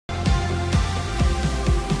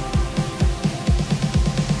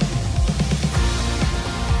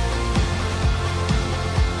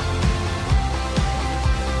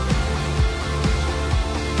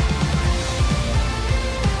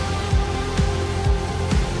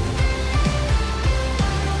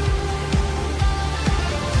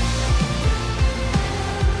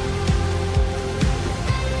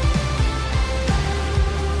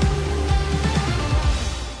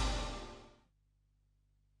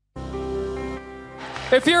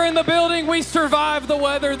If you're in the building, we survived the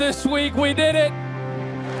weather this week. We did it.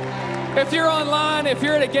 If you're online, if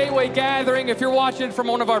you're at a Gateway gathering, if you're watching from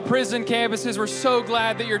one of our prison campuses, we're so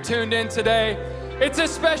glad that you're tuned in today. It's a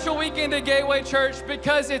special weekend at Gateway Church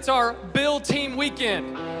because it's our Build Team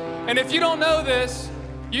weekend. And if you don't know this,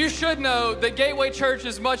 you should know that Gateway Church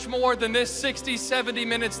is much more than this 60, 70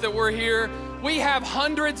 minutes that we're here. We have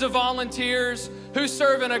hundreds of volunteers who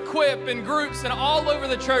serve and equip in groups and all over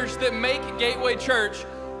the church that make Gateway Church,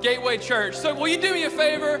 Gateway Church. So will you do me a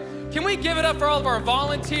favor? Can we give it up for all of our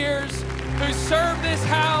volunteers who serve this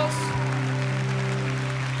house?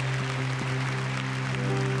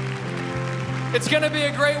 It's gonna be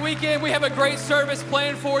a great weekend. We have a great service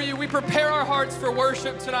planned for you. We prepare our hearts for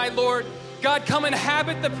worship tonight, Lord. God, come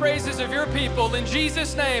inhabit the praises of your people in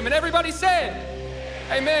Jesus' name. And everybody said,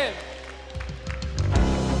 amen.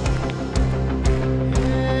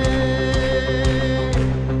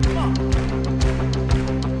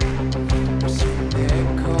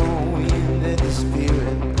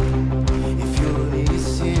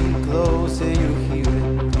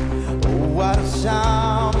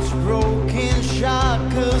 Sounds broken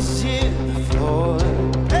shackles in the floor.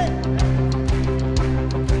 Hey!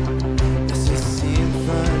 There's a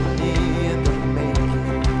symphony in the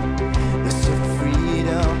making. There's a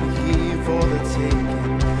freedom here for the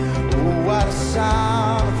taking. Oh, what a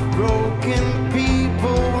sound of broken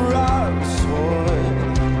people rock sword.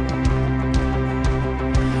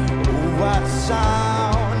 Oh, what a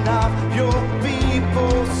sound of your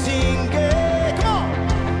people singing.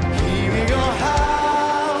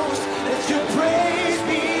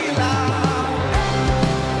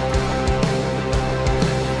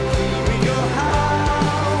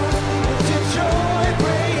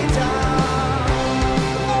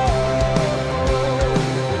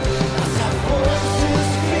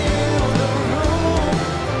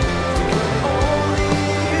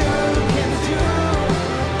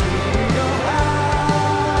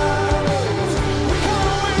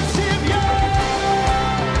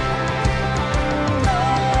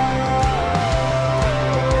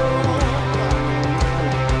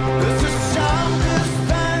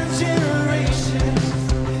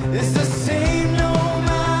 Sing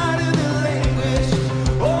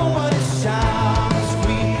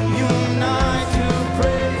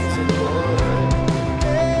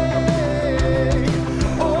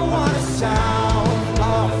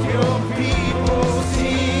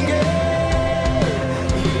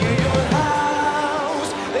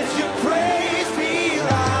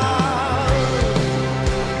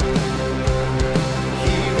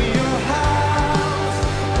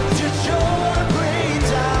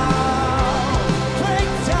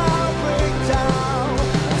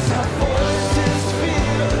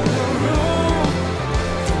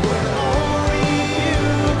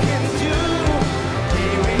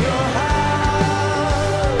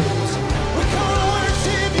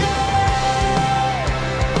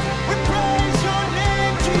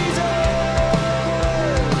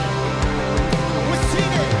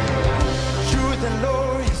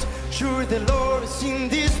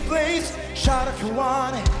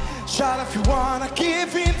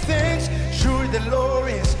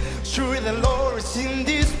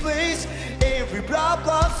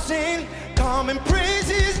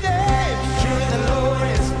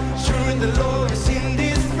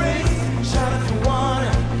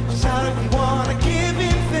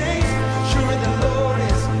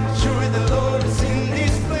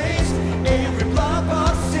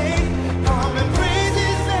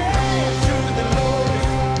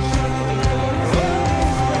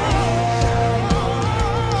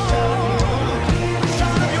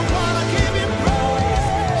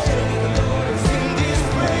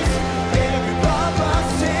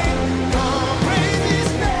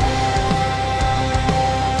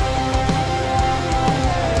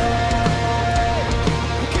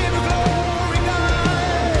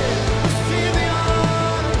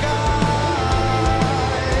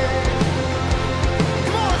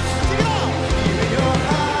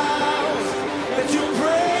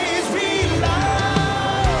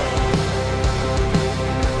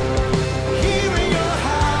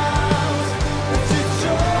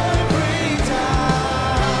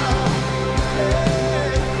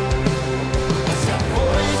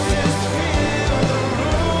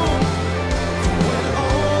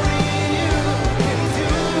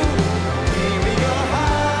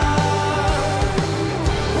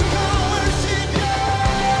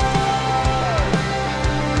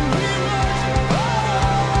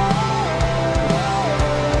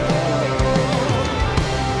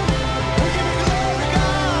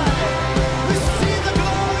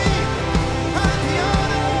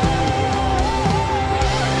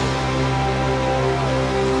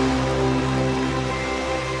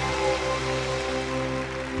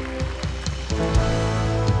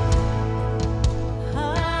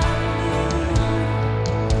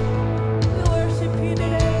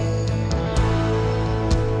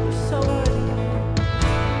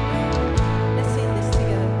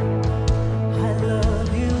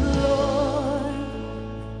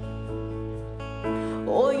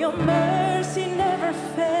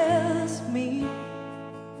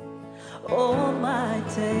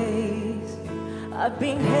I've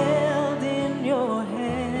been held in your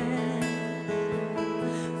hand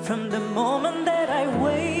from the moment that I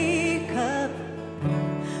wake up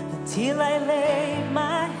until I lay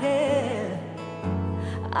my head.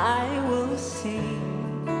 I will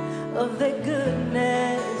sing of the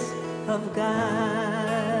goodness of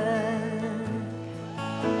God.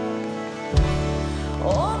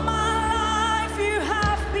 All my life you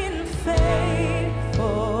have been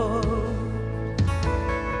faithful.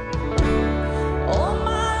 All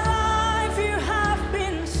my life you have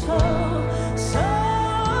been so, so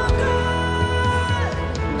good.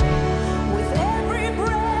 With every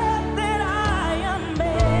breath that I am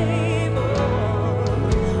able,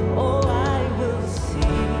 oh, I will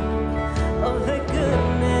sing of the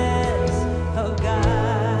goodness of God.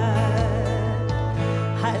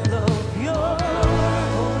 I love your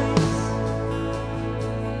voice.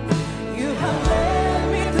 You have led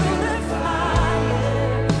me through the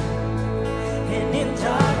fire, and in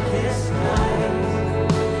darkest night,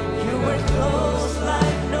 you were close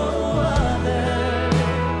like no other.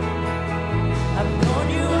 I've known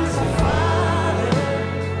you as a father,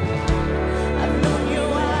 I've known you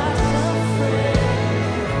as a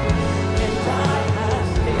friend, and I have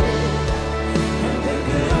lived in the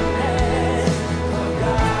goodness of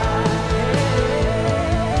God.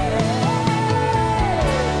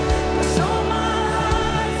 'Cause all my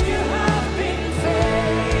life you have been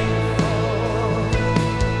faithful.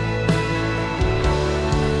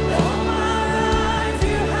 All my life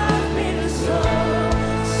you have been so,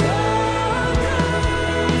 so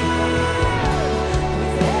good.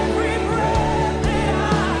 With every breath that I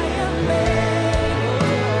am able,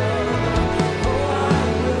 oh, I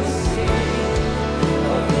will sing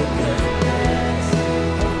of the goodness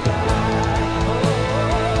of God.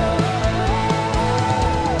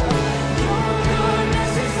 Your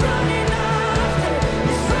goodness is running after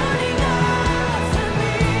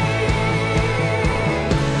me.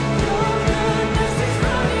 Your goodness is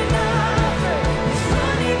running after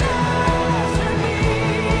me.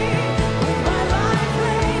 With my life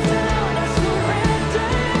laid down, I surrender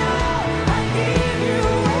now. I give you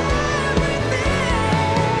everything.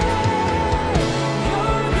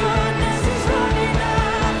 Your goodness is running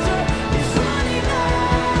after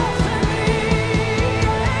me.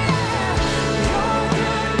 Your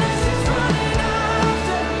goodness is running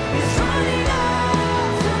after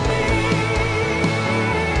me.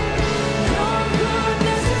 Your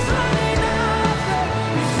goodness is running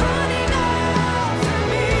after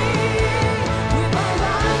me. With my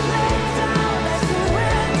life laid down, I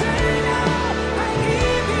surrender now. I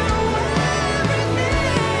give you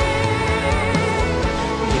everything.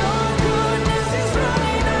 Your goodness is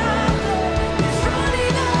running after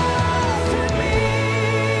me.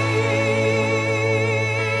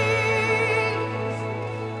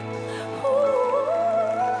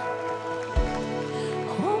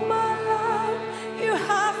 All my life you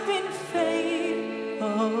have been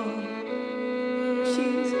faithful,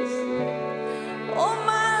 Jesus. All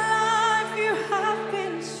my life you have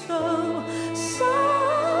been so, so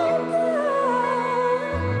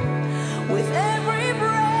good. With every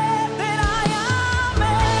breath that I am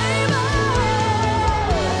able,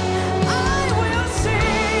 I will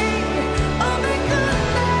sing of the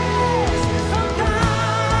goodness of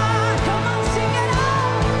God. Come on, sing it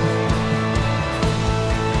out.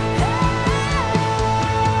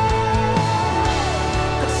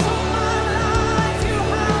 'Cause all my life you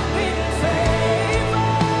have been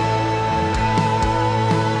faithful.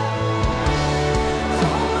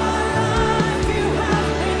 All my life you have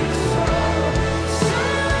been so, so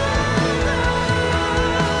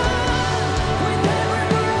good. With every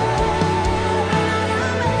breath I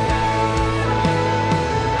am able,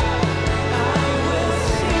 I will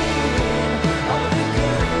sing of the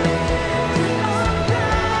goodness of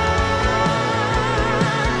God.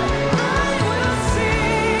 I will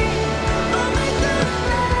sing of the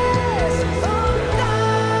goodness of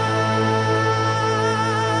God.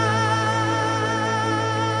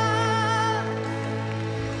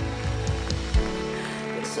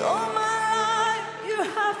 'Cause all my life you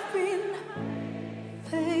have been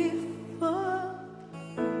faithful.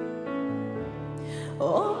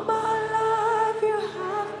 All my life you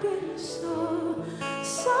have been so,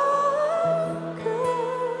 so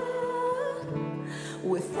good.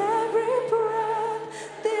 With every breath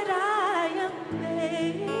that I am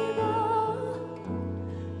able,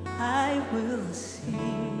 I will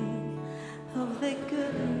sing of the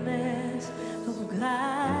goodness of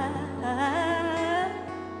God.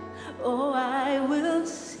 Oh, I will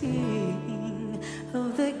sing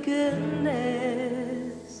of the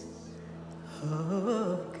goodness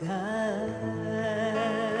of God.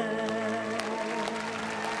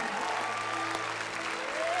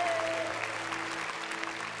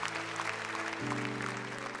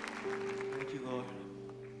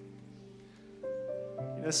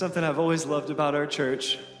 You know, something I've always loved about our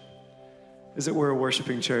church is that we're a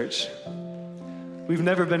worshiping church. We've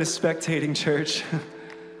never been a spectating church.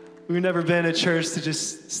 We've never been a church to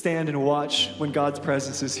just stand and watch when God's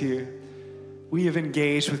presence is here. We have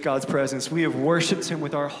engaged with God's presence. We have worshiped Him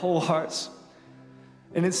with our whole hearts.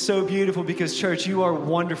 And it's so beautiful because, church, you are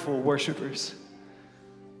wonderful worshipers.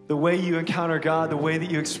 The way you encounter God, the way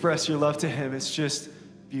that you express your love to Him, it's just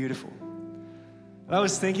beautiful. I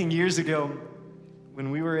was thinking years ago when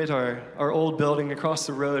we were at our old building across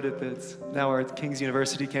the road at now our King's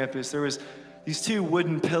University campus, there was these two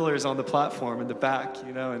wooden pillars on the platform in the back,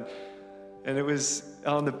 you know, and it was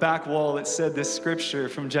on the back wall, it said this scripture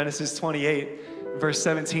from Genesis 28, verse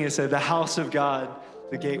 17. It said, "The house of God,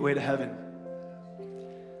 the gateway to heaven."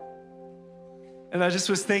 And I just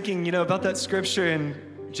was thinking, you know, about that scripture, and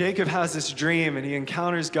Jacob has this dream, and he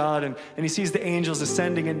encounters God, and he sees the angels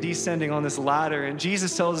ascending and descending on this ladder. And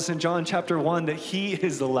Jesus tells us in John chapter 1 that He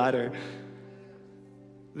is the ladder.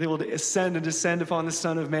 They will ascend and descend upon the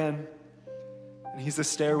Son of Man. And He's the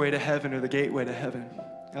stairway to heaven, or the gateway to heaven.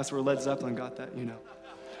 That's where Led Zeppelin got that, you know.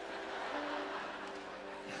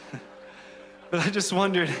 But I just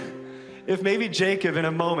wondered if maybe Jacob, in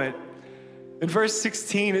a moment, in verse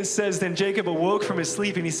 16, it says, "Then Jacob awoke from his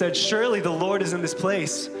sleep, and he said, 'Surely the Lord is in this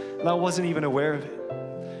place.' And I wasn't even aware of it."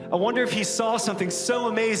 I wonder if he saw something so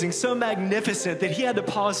amazing, so magnificent, that he had to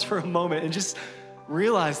pause for a moment and just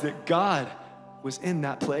realize that God was in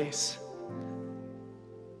that place.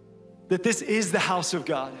 That this is the house of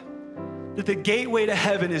God. That the gateway to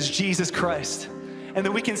heaven is Jesus Christ. And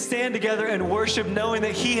that we can stand together and worship knowing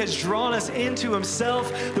that He has drawn us into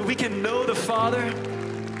Himself, that we can know the Father.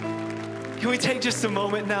 Can we take just a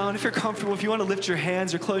moment now, and if you're comfortable, if you want to lift your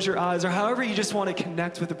hands or close your eyes, or however you just want to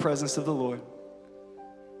connect with the presence of the Lord.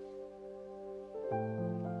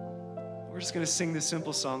 We're just going to sing this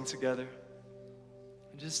simple song together.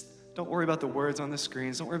 And just don't worry about the words on the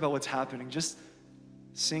screens. Don't worry about what's happening. Just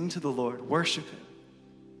sing to the Lord. Worship Him.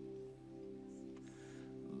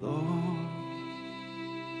 Lord,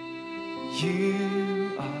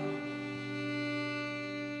 You are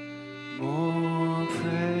more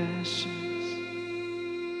precious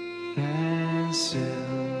than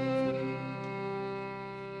silver.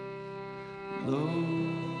 Lord,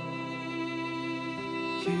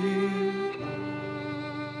 You are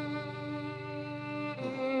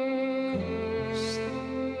more costly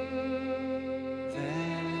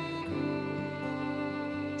than gold.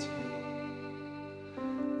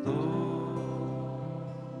 Lord,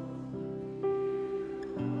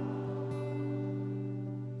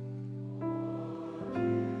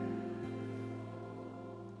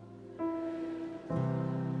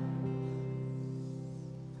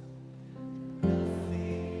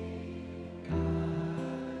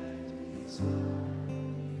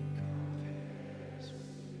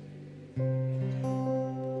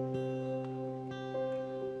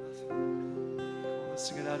 let's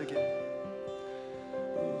sing it out again.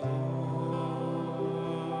 Lord,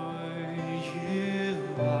 You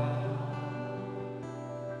are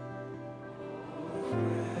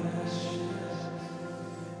precious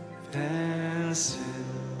than silver.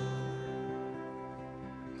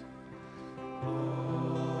 Lord,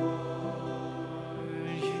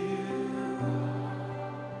 You are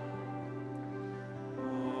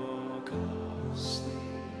more costly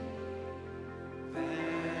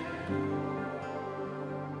than gold.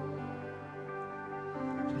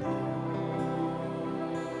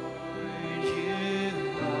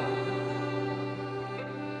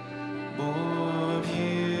 More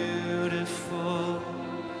beautiful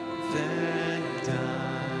than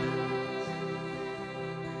diamonds,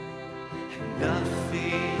 and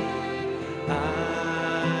nothing I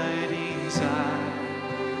desire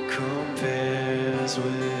compares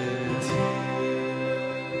with You.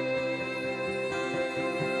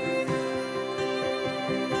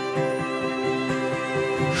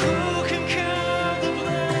 Who can count the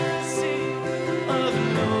blessing of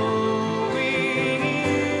knowing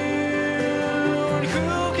You?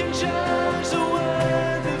 Who can judge the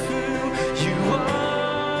worth of who You are?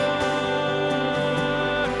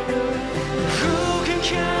 Who can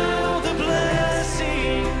count the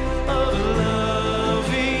blessing of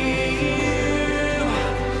loving You?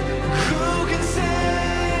 Who can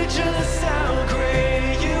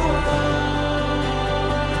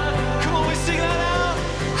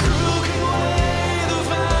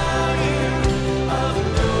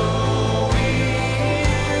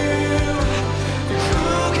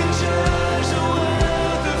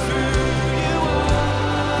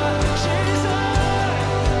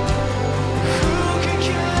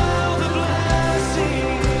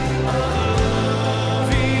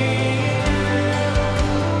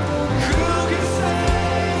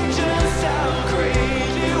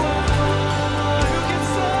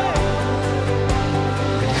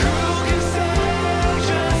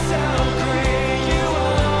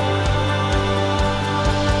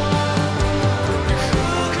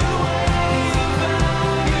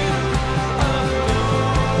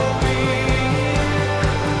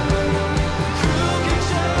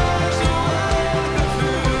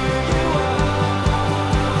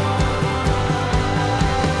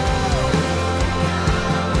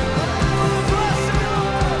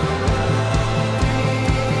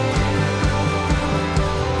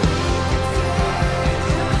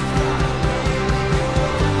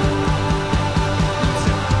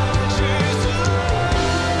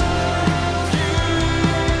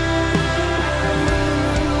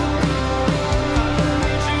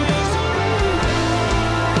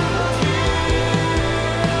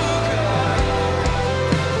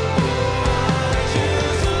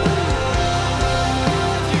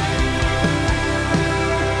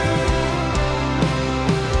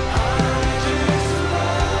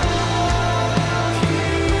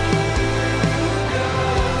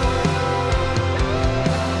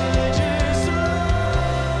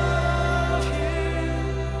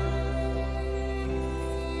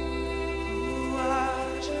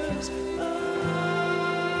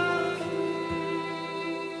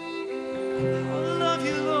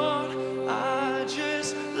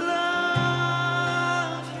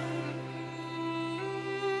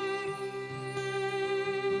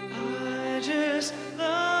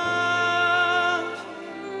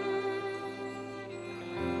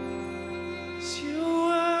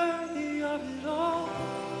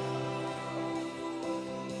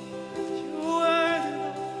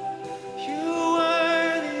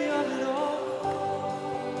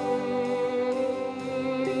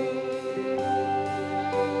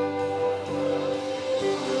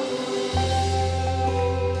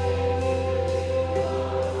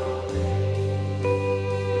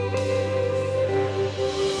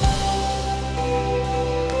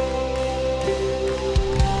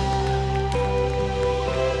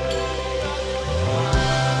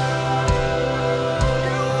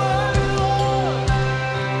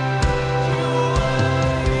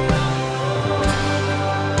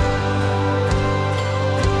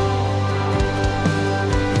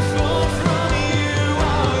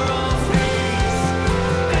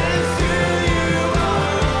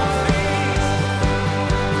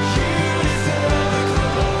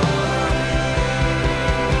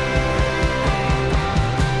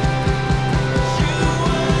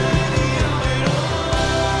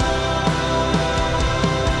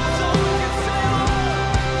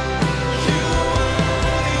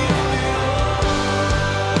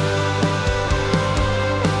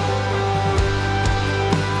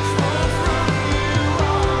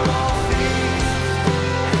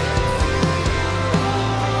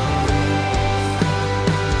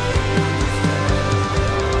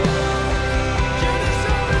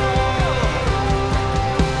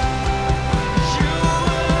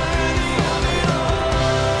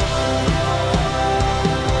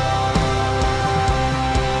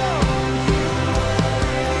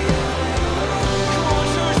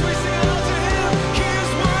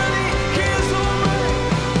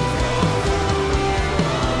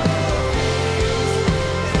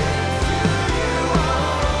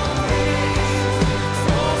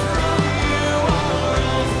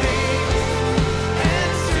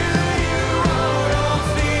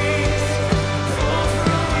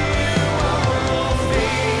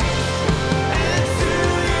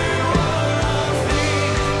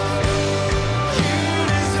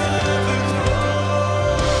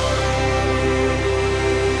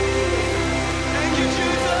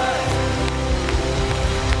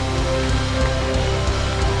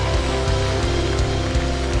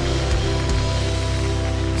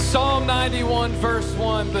 91 verse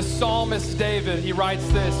 1, the psalmist David, he writes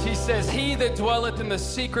this. He says, "He that dwelleth in the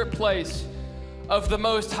secret place of the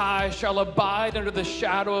Most High shall abide under the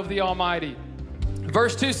shadow of the Almighty."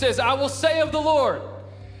 Verse 2 says, "I will say of the Lord,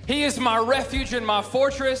 He is my refuge and my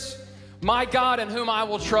fortress, my God in whom I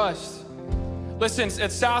will trust." Listen,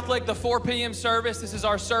 at Southlake, the 4 p.m. service, this is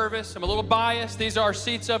our service. I'm a little biased. These are our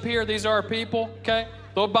seats up here. These are our people, okay?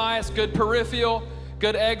 A little biased, good peripheral,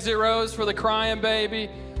 good exit rows for the crying baby,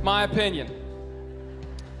 my opinion.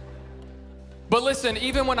 But listen,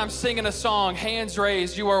 even when I'm singing a song, hands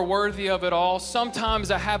raised, you are worthy of it all, sometimes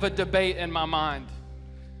I have a debate in my mind.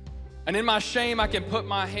 And in my shame, I can put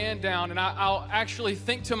my hand down and I'll actually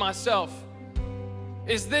think to myself,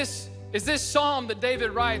 is this psalm that David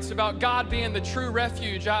writes about God being the true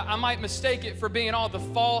refuge, I might mistake it for being all the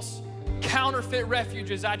false, counterfeit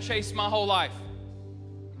refuges I chased my whole life.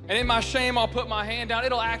 And in my shame, I'll put my hand down.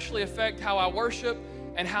 It'll actually affect how I worship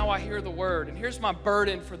and how I hear the word. And here's my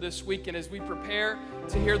burden for this weekend as we prepare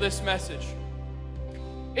to hear this message.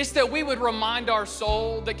 It's that we would remind our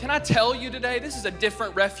soul that, can I tell you today, this is a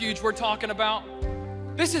different refuge we're talking about.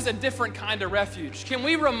 This is a different kind of refuge. Can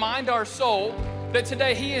we remind our soul that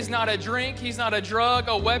today He is not a drink, He's not a drug,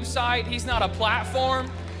 a website, He's not a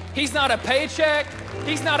platform, He's not a paycheck,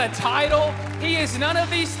 He's not a title. He is none of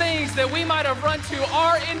these things that we might have run to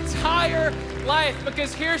our entire life.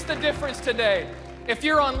 Because here's the difference today. If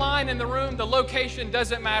you're online in the room, the location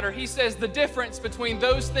doesn't matter. He says the difference between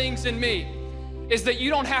those things and me is that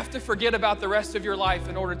you don't have to forget about the rest of your life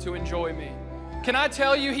in order to enjoy me. Can I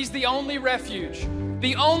tell you, He's the only refuge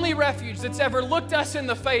that's ever looked us in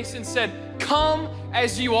the face and said, "Come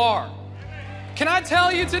as you are." Can I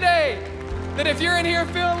tell you today that if you're in here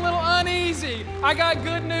feeling a little uneasy, I got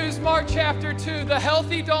good news. Mark chapter 2, the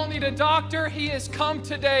healthy don't need a doctor. He has come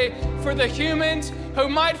today for the humans who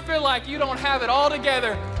might feel like you don't have it all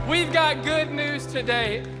together. We've got good news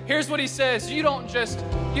today. Here's what He says. You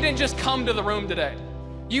didn't just come to the room today.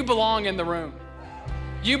 You belong in the room.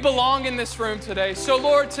 You belong in this room today. So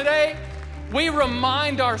Lord, today we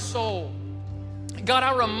remind our soul. God,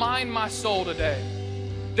 I remind my soul today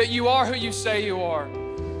that You are who You say You are.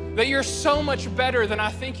 That You're so much better than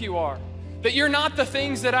I think You are. That You're not the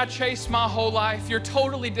things that I chased my whole life. You're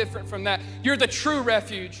totally different from that. You're the true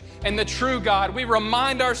refuge and the true God. We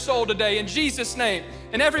remind our soul today in Jesus' name.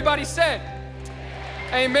 And everybody said,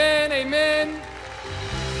 amen, amen.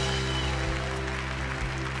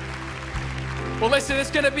 Well, listen,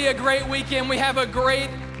 it's going to be a great weekend. We have a great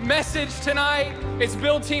message tonight. It's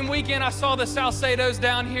Build Team Weekend. I saw the Salcedos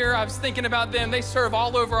down here. I was thinking about them. They serve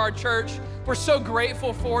all over our church. We're so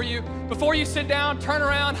grateful for you. Before you sit down, turn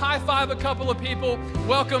around, high five a couple of people.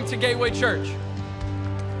 Welcome to Gateway Church.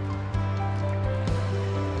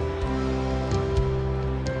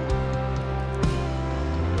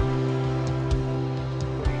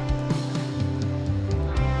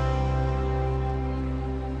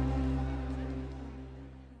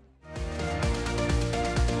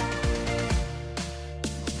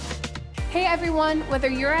 Hey everyone, whether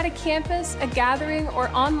you're at a campus, a gathering, or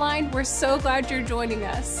online, we're so glad you're joining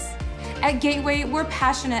us. At Gateway, we're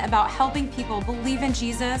passionate about helping people believe in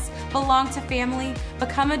Jesus, belong to family,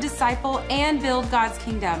 become a disciple, and build God's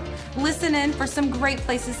kingdom. Listen in for some great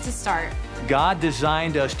places to start. God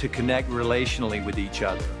designed us to connect relationally with each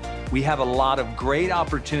other. We have a lot of great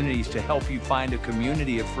opportunities to help you find a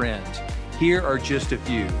community of friends. Here are just a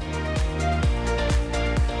few.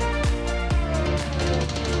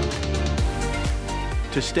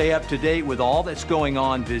 To stay up to date with all that's going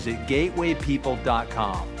on, visit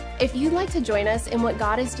gatewaypeople.com. If you'd like to join us in what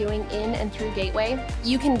God is doing in and through Gateway,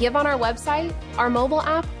 you can give on our website, our mobile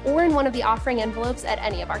app, or in one of the offering envelopes at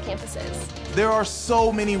any of our campuses. There are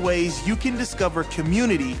so many ways you can discover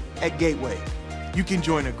community at Gateway. You can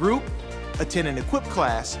join a group, attend an Equip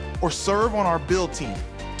class, or serve on our Build team.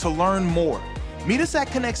 To learn more, meet us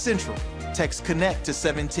at Connect Central, text CONNECT to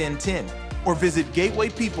 71010, or visit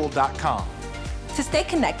gatewaypeople.com. To stay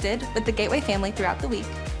connected with the Gateway family throughout the week,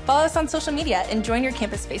 follow us on social media and join your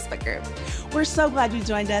campus Facebook group. We're so glad you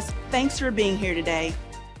joined us. Thanks for being here today.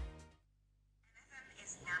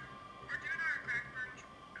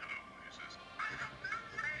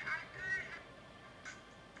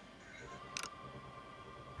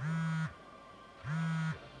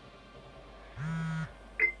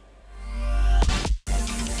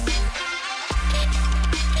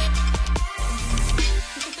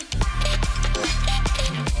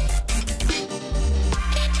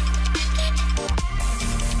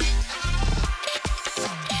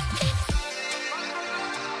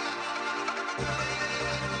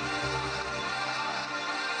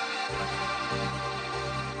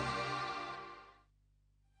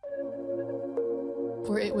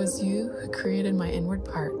 It was you who created my inward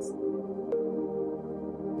parts.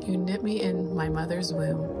 You knit me in my mother's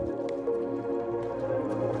womb.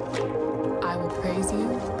 I will praise you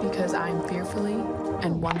because I am fearfully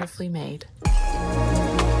and wonderfully made.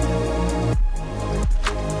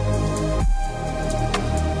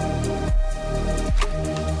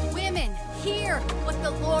 Women, hear what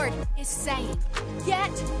the Lord is saying.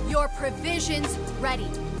 Get your provisions ready.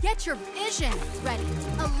 Get your vision ready.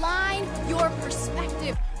 Align your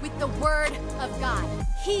perspective with the Word of God.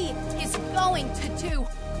 He is going to do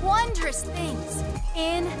wondrous things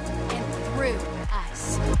in and through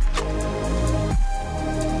us.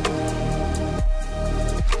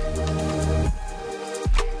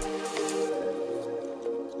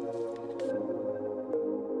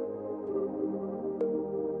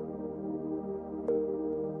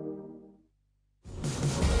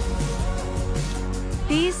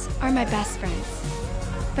 These are my best friends,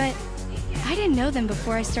 but I didn't know them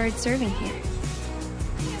before I started serving here.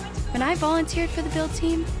 When I volunteered for the build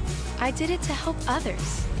team, I did it to help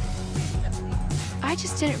others. I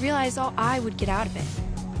just didn't realize all I would get out of it.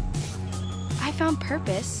 I found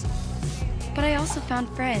purpose, but I also found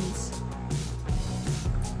friends.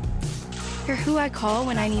 They're who I call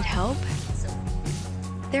when I need help.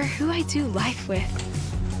 They're who I do life with.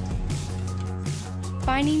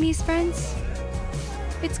 Finding these friends,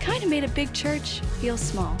 it's kind of made a big church feel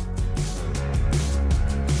small.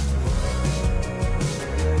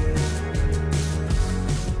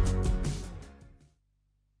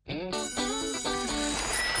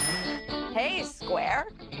 Hey, Square.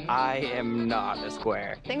 I am not a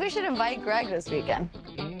square. Think we should invite Greg this weekend.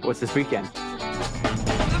 What's this weekend?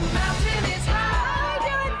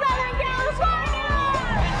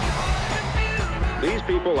 These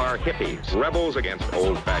people are hippies, rebels against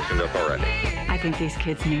old-fashioned authority. I think these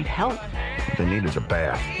kids need help. What they need is a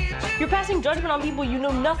bath. You're passing judgment on people you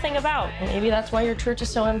know nothing about. Maybe that's why your church is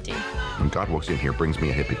so empty. When God walks in here, brings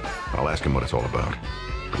me a hippie, I'll ask him what it's all about,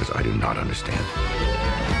 because I do not understand.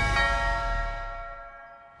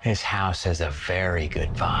 This house has a very good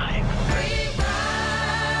vibe.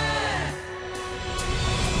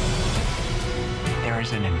 There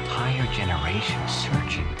is an entire generation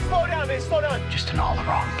searching. Slow down, man, slow down. Just in all the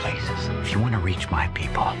wrong places. If you want to reach my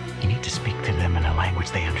people, you need to speak to them in a language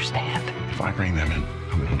they understand. If I bring them in,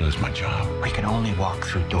 I'm going to lose my job. We can only walk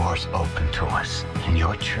through doors open to us. In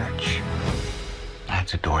your church,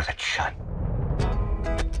 that's a door that's shut.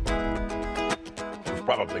 You've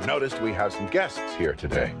probably noticed we have some guests here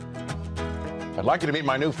today. I'd like you to meet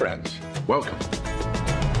my new friends. Welcome.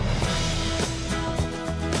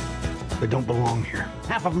 They don't belong here.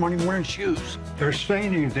 Half of them aren't even wearing shoes. They're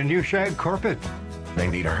staining the new shag carpet. They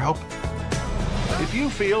need our help. If you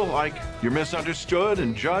feel like you're misunderstood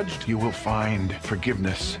and judged, you will find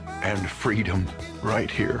forgiveness and freedom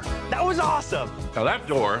right here. That was awesome. Now that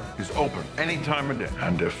door is open any time of day.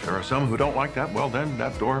 And if there are some who don't like that, well then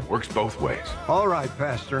that door works both ways. All right,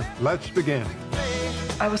 Pastor, let's begin.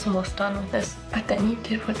 I was almost done with this, but then you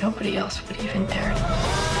did what nobody else would even dare.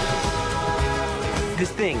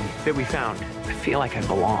 This thing that we found, I feel like I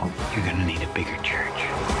belong. You're gonna need a bigger church.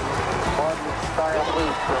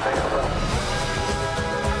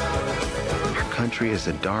 Our country is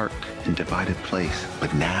a dark and divided place,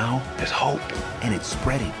 but now there's hope, and it's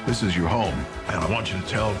spreading. This is your home, and I want you to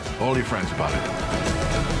tell all your friends about it.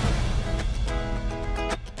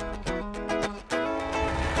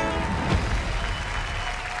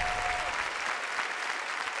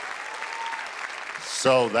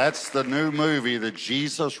 So that's the new movie, The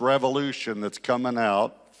Jesus Revolution, that's coming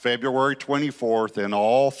out February 24th in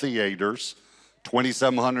all theaters,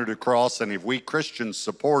 2,700 across. And if we Christians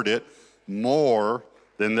support it more,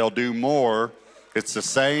 then they'll do more. It's the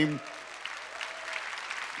same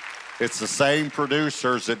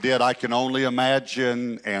producers that did I Can Only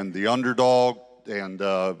Imagine and The Underdog and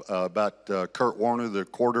about Kurt Warner, the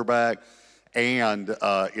quarterback. And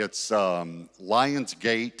it's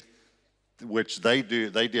Lionsgate, which they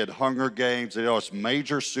did Hunger Games. You know, it's a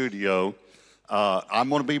major studio. I'm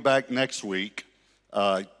going to be back next week,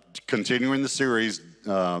 continuing the series,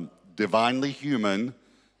 Divinely Human.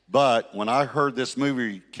 But when I heard this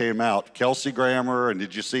movie came out, Kelsey Grammer, and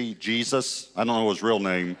did you see Jesus? I don't know his real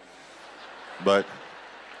name, but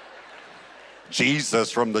Jesus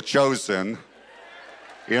from The Chosen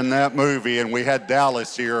in that movie. And we had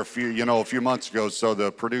Dallas here a few months ago, so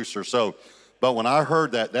the producer. But when I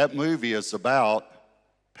heard that movie is about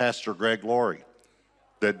Pastor Greg Laurie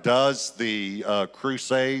that does the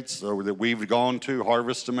crusades that we've gone to,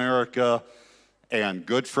 Harvest America, and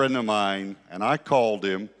good friend of mine, and I called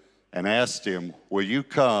him and asked him, will you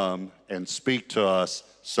come and speak to us?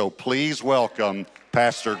 So please welcome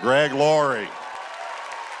Pastor Greg Laurie.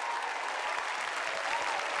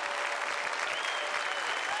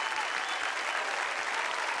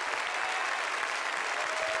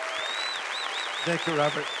 Thank you,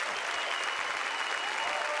 Robert.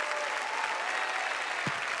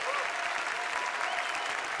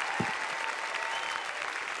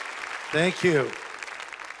 Thank you.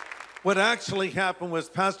 What actually happened was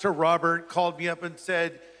Pastor Robert called me up and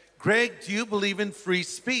said, Greg, do you believe in free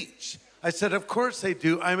speech? I said, of course I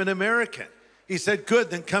do. I'm an American. He said,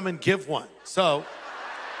 good, then come and give one. So,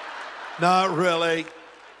 not really.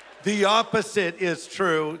 The opposite is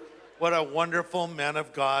true. What a wonderful man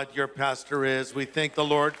of God your pastor is. We thank the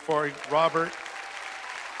Lord for Robert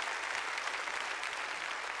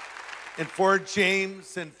and for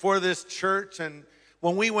James and for this church. And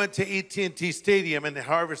when we went to AT&T Stadium in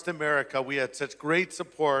Harvest America, we had such great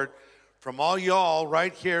support from all y'all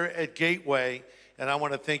right here at Gateway. And I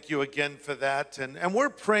want to thank you again for that. And we're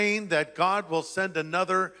praying that God will send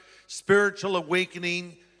another spiritual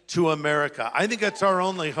awakening to America. I think that's our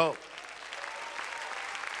only hope.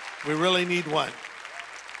 We really need one.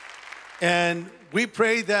 And we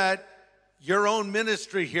pray that your own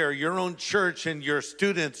ministry here, your own church, and your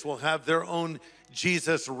students will have their own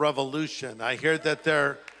Jesus revolution. I hear that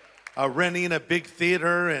they're renting a big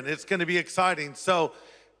theater, and it's going to be exciting. So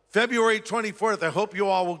February 24th, I hope you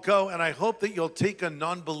all will go, and I hope that you'll take a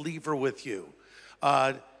non-believer with you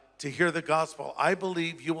to hear the gospel. I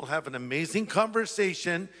believe you will have an amazing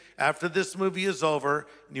conversation after this movie is over,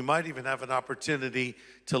 and you might even have an opportunity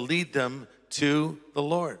to lead them to the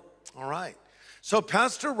Lord. All right. So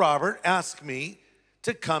Pastor Robert asked me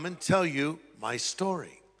to come and tell you my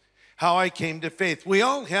story, how I came to faith. We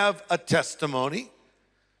all have a testimony.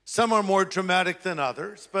 Some are more dramatic than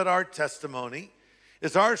others, but our testimony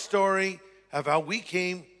is our story of how we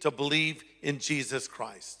came to believe in Jesus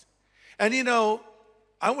Christ. And you know,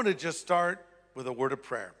 I want to just start with a word of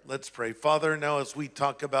prayer. Let's pray. Father, now as we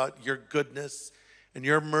talk about your goodness and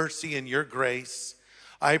your mercy and your grace,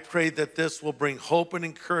 I pray that this will bring hope and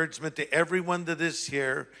encouragement to everyone that is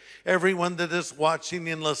here, everyone that is watching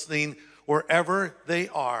and listening, wherever they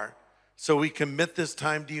are. So we commit this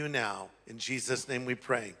time to you now. In Jesus' name we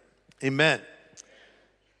pray. Amen.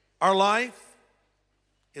 Our life,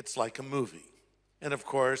 it's like a movie. And of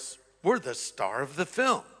course, we're the star of the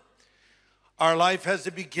film. Our life has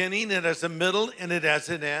a beginning, it has a middle, and it has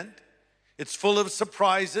an end. It's full of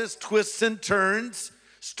surprises, twists and turns,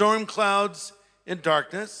 storm clouds and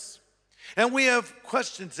darkness. And we have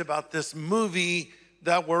questions about this movie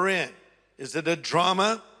that we're in. Is it a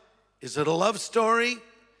drama? Is it a love story?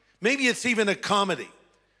 Maybe it's even a comedy.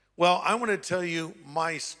 Well, I want to tell you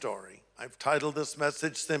my story. I've titled this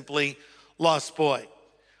message simply, Lost Boy.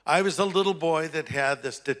 I was a little boy that had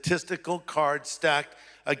the statistical card stacked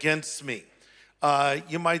against me.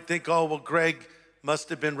 You might think, oh, well, Greg must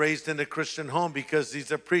have been raised in a Christian home because he's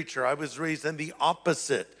a preacher. I was raised in the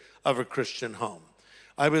opposite of a Christian home.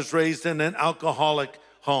 I was raised in an alcoholic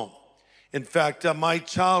home. In fact, my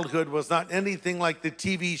childhood was not anything like the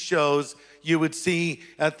TV shows you would see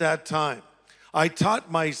at that time. I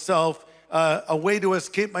taught myself a way to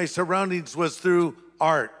escape my surroundings was through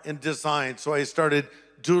art and design. So I started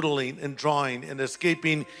doodling and drawing and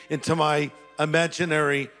escaping into my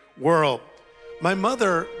imaginary world. My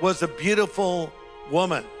mother was a beautiful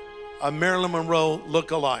woman, a Marilyn Monroe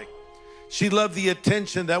lookalike. She loved the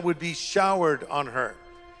attention that would be showered on her.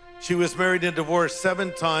 She was married and divorced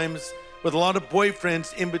 7 times with a lot of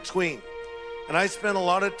boyfriends in between. And I spent a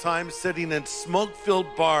lot of time sitting in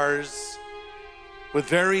smoke-filled bars with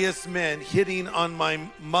various men hitting on my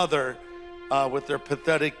mother with their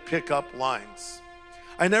pathetic pickup lines.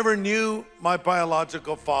 I never knew my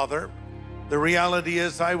biological father. The reality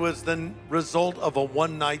is I was the result of a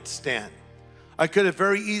one-night stand. I could have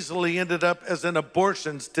very easily ended up as an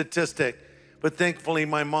abortion statistic, but thankfully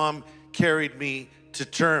my mom carried me to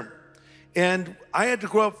term. And I had to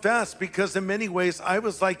grow up fast because in many ways I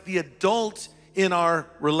was like the adult in our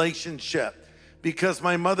relationship because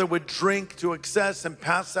my mother would drink to excess and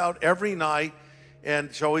pass out every night,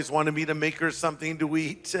 and she always wanted me to make her something to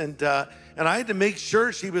eat, and I had to make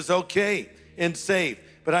sure she was okay and safe.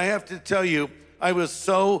 But I have to tell you, I was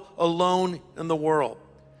so alone in the world.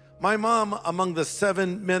 My mom, among the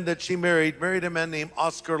 7 men that she married a man named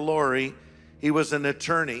Greg Laurie. He was an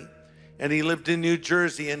attorney, and he lived in New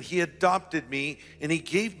Jersey, and he adopted me, and he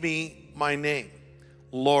gave me my name,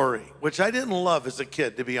 Laurie, which I didn't love as a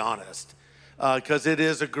kid, to be honest, because it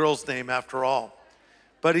is a girl's name after all.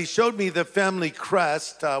 But he showed me the family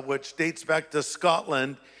crest, which dates back to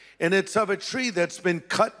Scotland, and it's of a tree that's been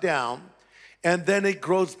cut down. and then it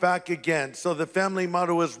grows back again. So the family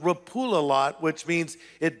motto is Rapulalot, which means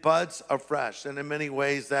it buds afresh. And in many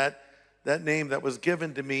ways, that name that was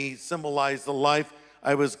given to me symbolized the life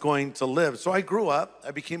I was going to live. So I grew up,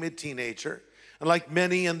 I became a teenager. And like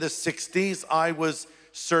many in the 60s, I was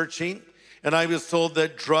searching, and I was told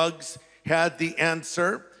that drugs had the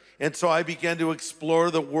answer. And so I began to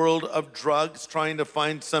explore the world of drugs, trying to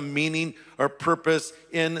find some meaning or purpose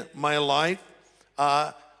in my life.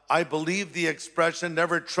 I believe the expression,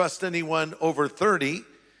 never trust anyone over 30,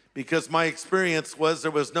 because my experience was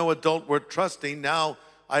there was no adult worth trusting. Now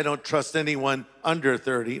I don't trust anyone under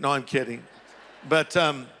 30. No, I'm kidding. But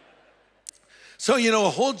so, a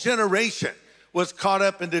whole generation was caught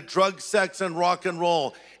up into drugs, sex, and rock and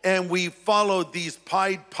roll. And we followed these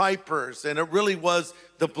Pied Pipers, and it really was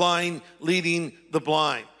the blind leading the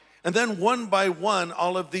blind. And then one by one,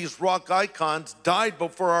 all of these rock icons died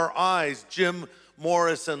before our eyes. Jim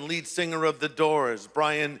Morrison, lead singer of The Doors;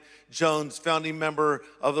 Brian Jones, founding member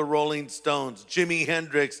of the Rolling Stones; Jimi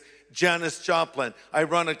Hendrix, Janis Joplin.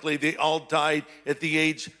 Ironically, they all died at the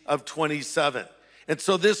age of 27. And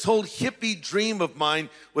so this whole hippie dream of mine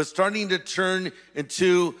was starting to turn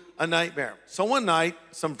into a nightmare. So one night,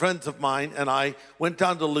 some friends of mine and I went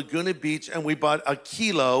down to Laguna Beach, and we bought a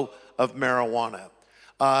kilo of marijuana.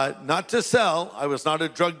 Not to sell, I was not a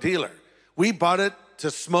drug dealer. We bought it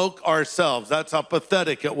to smoke ourselves. That's how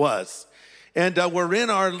pathetic it was. And we're in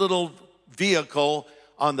our little vehicle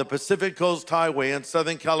on the Pacific Coast Highway in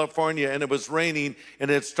Southern California, and it was raining,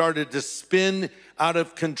 and it started to spin out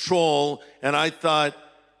of control. And I thought,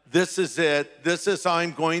 this is it. This is how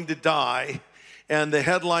I'm going to die. And the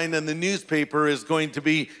headline in the newspaper is going to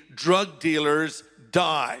be, drug dealers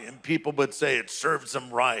die. And people would say, it serves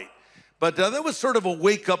them right. But that was sort of a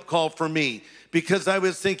wake-up call for me, because I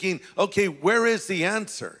was thinking, okay, where is the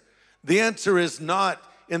answer? The answer is not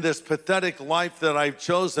in this pathetic life that I've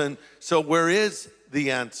chosen. So where is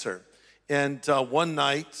the answer? And one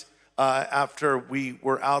night, after we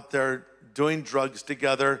were out there doing drugs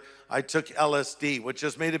together, I took LSD, which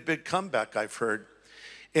has made a big comeback, I've heard.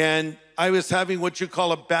 And I was having what you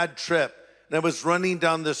call a bad trip. And I was running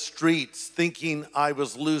down the streets thinking I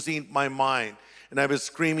was losing my mind. And I was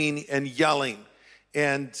screaming and yelling.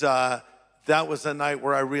 And that was a night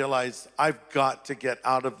where I realized I've got to get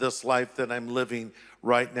out of this life that I'm living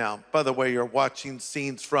right now. By the way, you're watching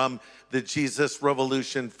scenes from the Jesus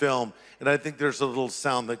Revolution film, and I think there's a little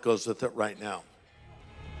sound that goes with it right now.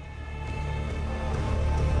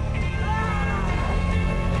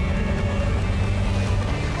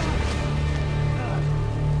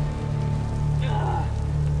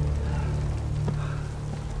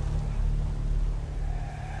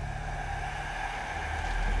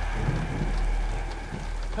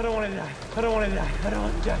 I don't want to die. I don't want to die. I don't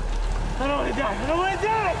want to die. I don't want to die. I don't want to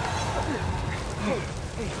die.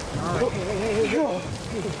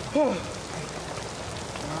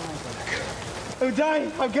 I'm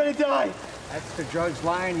dying. I'm gonna die. That's the drugs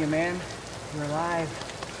lying you, man. You're alive.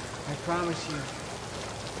 I promise you.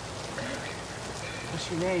 What's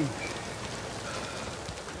your name?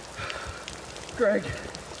 Greg.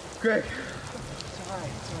 Greg. It's all right.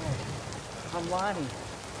 It's all right. I'm Lonnie.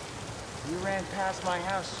 You ran past my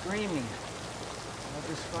house screaming. I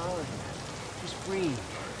just followed you. Just breathe.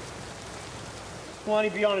 Lonnie,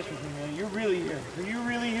 be honest with me, man. You're really here. Are you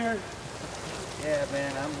really here? Yeah,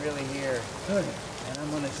 man, I'm really here. Good. And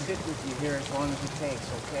I'm gonna sit with you here as long as it takes,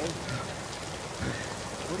 okay?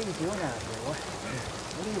 What are you doing out here?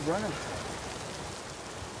 What are you running from?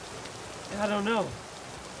 I don't know.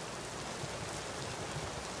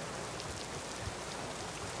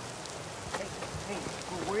 Hey,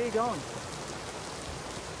 where are you going?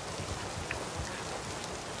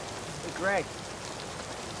 Hey, Greg.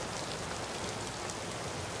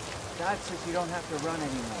 God says you don't have to run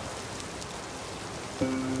anymore.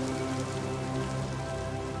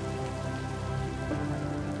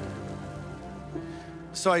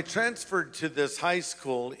 So I transferred to this high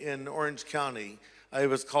school in Orange County. It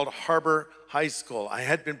was called Harbor High School. I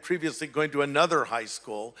had been previously going to another high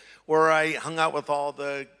school where I hung out with all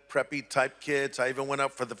the preppy type kids. I even went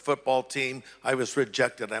up for the football team. I was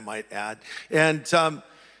rejected, I might add. And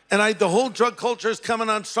the whole drug culture is coming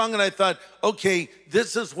on strong, and I thought, okay,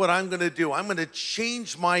 this is what I'm gonna do. I'm gonna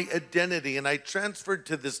change my identity. And I transferred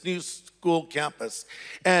to this new school campus.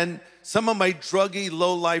 And some of my druggy,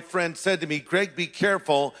 low-life friends said to me, Greg, be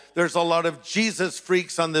careful. There's a lot of Jesus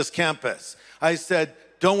freaks on this campus. I said,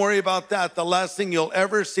 don't worry about that. The last thing you'll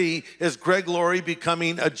ever see is Greg Laurie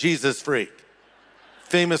becoming a Jesus freak.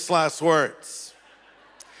 Famous last words.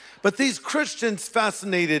 But these Christians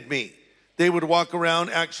fascinated me. they would walk around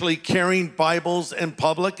actually carrying Bibles in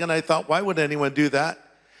public. And I thought, why would anyone do that?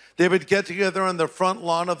 They would get together on the front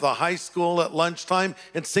lawn of the high school at lunchtime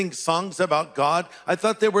and sing songs about God. I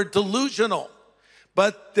thought they were delusional.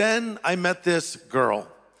 But then I met this girl,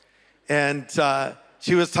 and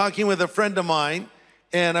she was talking with a friend of mine,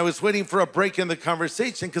 and I was waiting for a break in the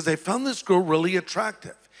conversation because I found this girl really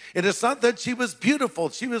attractive. And it's not that she was beautiful.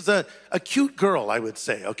 She was a cute girl, I would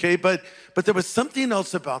say, okay? But there was something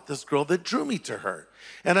else about this girl that drew me to her.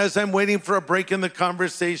 And as I'm waiting for a break in the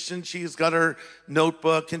conversation, she's got her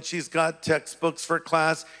notebook and she's got textbooks for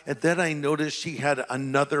class. And then I noticed she had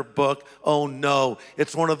another book. Oh no,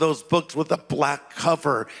 it's one of those books with a black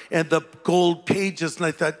cover and the gold pages. And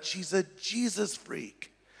I thought, she's a Jesus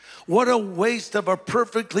freak. What a waste of a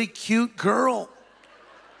perfectly cute girl.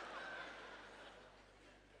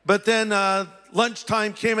 But then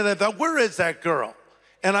lunchtime came and I thought, where is that girl?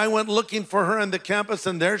 And I went looking for her on the campus,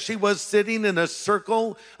 and there she was sitting in a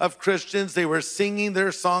circle of Christians. They were singing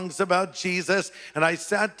their songs about Jesus, and I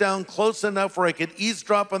sat down close enough where I could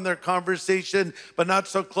eavesdrop on their conversation, but not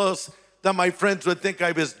so close that my friends would think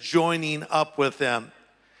I was joining up with them.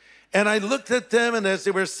 And I looked at them, and as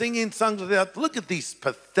they were singing songs, I thought, look at these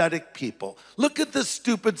pathetic people. Look at the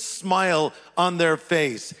stupid smile on their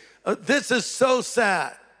face. This is so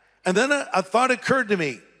sad. And then a thought occurred to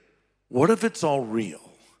me. What if it's all real?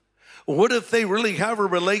 What if they really have a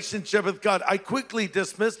relationship with God? I quickly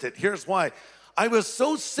dismissed it. Here's why. I was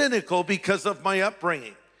so cynical because of my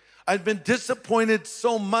upbringing. I'd been disappointed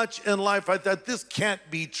so much in life. I thought, this can't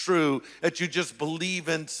be true, that you just believe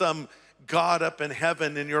in some God up in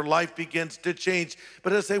heaven and your life begins to change.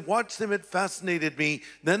 But as I watched them, it fascinated me.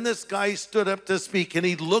 Then this guy stood up to speak, and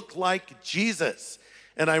he looked like Jesus.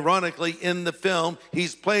 And ironically, in the film,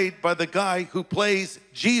 he's played by the guy who plays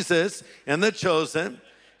Jesus in The Chosen.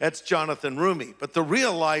 That's Jonathan Rumi. But the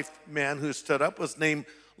real life man who stood up was named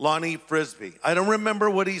Lonnie Frisbee. I don't remember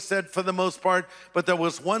what he said for the most part, but there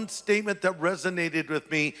was one statement that resonated with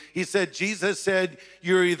me. He said, Jesus said,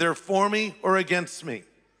 you're either for me or against me.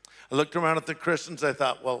 I looked around at the Christians. I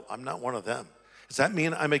thought, well, I'm not one of them. Does that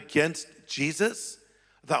mean I'm against Jesus?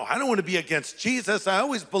 I thought, I don't want to be against Jesus. I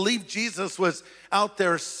always believed Jesus was out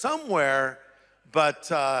there somewhere, but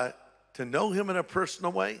to know him in a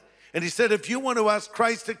personal way. And he said, if you want to ask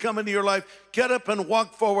Christ to come into your life, get up and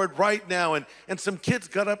walk forward right now. And some kids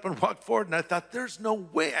got up and walked forward, and I thought, there's no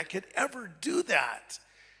way I could ever do that.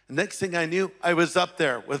 The next thing I knew, I was up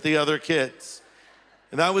there with the other kids.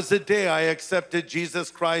 And that was the day I accepted Jesus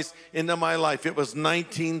Christ into my life. It was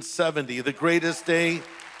 1970, the greatest day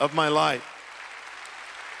of my life.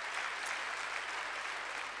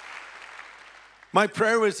 My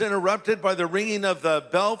prayer was interrupted by the ringing of the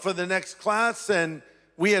bell for the next class, and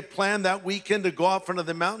we had planned that weekend to go off into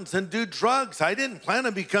the mountains and do drugs. I didn't plan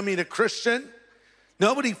on becoming a Christian.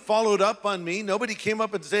 Nobody followed up on me. Nobody came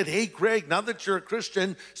up and said, hey, Greg, now that you're a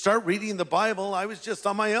Christian, start reading the Bible. I was just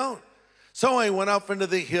on my own. So I went off into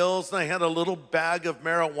the hills, and I had a little bag of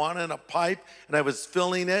marijuana and a pipe, and I was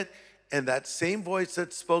filling it, and that same voice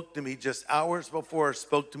that spoke to me just hours before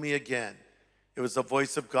spoke to me again. It was the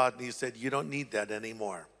voice of God, and he said, you don't need that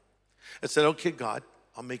anymore. I said, okay, God,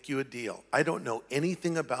 I'll make you a deal. I don't know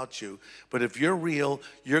anything about you, but if you're real,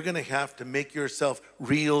 you're going to have to make yourself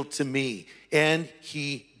real to me. And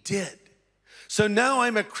he did. So now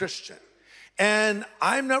I'm a Christian, and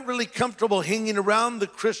I'm not really comfortable hanging around the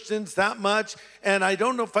Christians that much, and I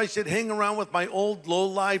don't know if I should hang around with my old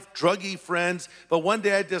low-life druggy friends, but one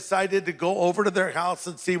day I decided to go over to their house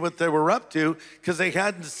and see what they were up to because they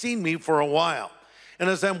hadn't seen me for a while. And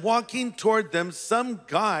as I'm walking toward them, some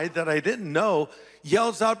guy that I didn't know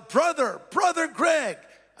yells out, brother Greg.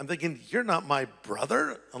 I'm thinking, you're not my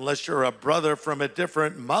brother unless you're a brother from a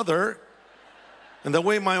different mother. And the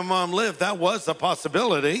way my mom lived, that was a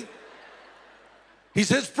possibility. He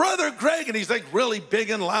says, brother Greg, and he's like really big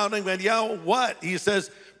and loud. And I went, yeah, what? He says,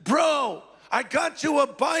 bro, I got you a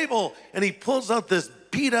Bible. And he pulls out this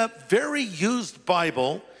beat up, very used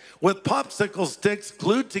Bible with popsicle sticks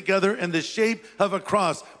glued together in the shape of a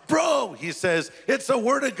cross. Bro, he says, it's the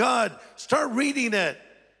word of God. Start reading it.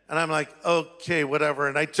 And I'm like, okay, whatever.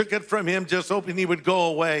 And I took it from him just hoping he would go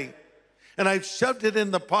away. And I shoved it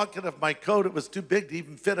in the pocket of my coat. It was too big to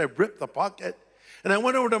even fit. I ripped the pocket. And I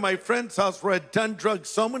went over to my friend's house where I'd done drugs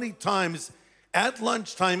so many times at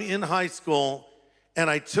lunchtime in high school.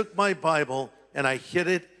 And I took my Bible and I hid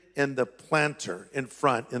it in the planter in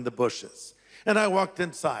front in the bushes. And I walked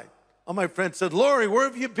inside. All my friends said, Laurie, where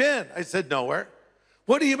have you been? I said, nowhere.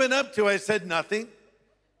 What have you been up to? I said, nothing.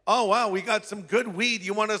 Oh, wow, we got some good weed.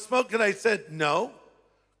 You want to smoke it? I said, no.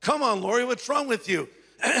 Come on, Laurie, what's wrong with you?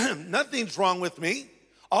 Nothing's wrong with me.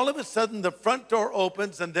 All of a sudden, the front door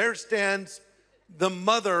opens, and there stands the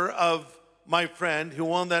mother of my friend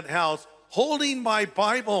who owned that house, holding my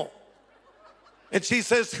Bible. And she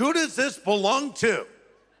says, "Who does this belong to?"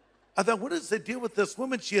 I thought, what is the deal with this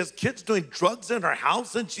woman? She has kids doing drugs in her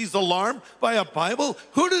house, and she's alarmed by a Bible.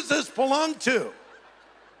 Who does this belong to?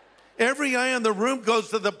 Every eye in the room goes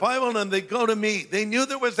to the Bible, and they go to me. They knew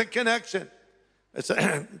there was a connection. I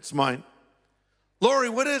said, "It's mine." "Laurie,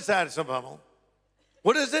 what is that?" It's a Bible.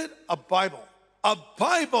 "What is it?" "A Bible." "A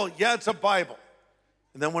Bible?" "Yeah, it's a Bible."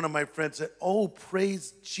 And then one of my friends said, "Oh,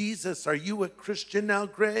 praise Jesus. Are you a Christian now,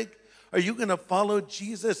 Greg? Are you going to follow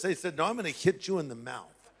Jesus?" I said, "No, I'm going to hit you in the mouth."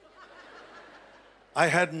 I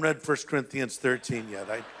hadn't read 1 Corinthians 13 yet.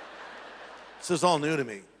 This is all new to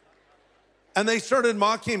me. And they started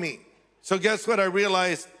mocking me. So guess what? I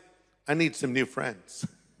realized I need some new friends.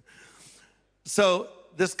 So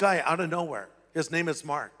this guy out of nowhere, his name is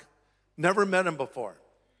Mark. Never met him before.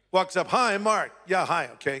 Walks up, "Hi, Mark." "Yeah,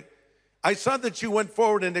 hi, okay. I saw that you went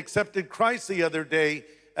forward and accepted Christ the other day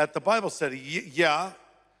at the Bible study." "Yeah."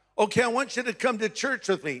 "Okay, I want you to come to church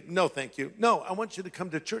with me." "No, thank you." "No, I want you to come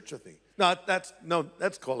to church with me." No,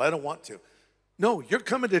 that's cool. I don't want to." "No, you're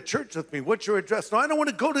coming to church with me. What's your address?" "No, I don't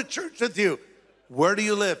want to go to church with you." "Where do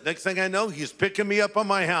you live?" Next thing I know, he's picking me up on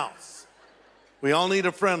my house. We all need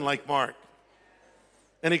a friend like Mark.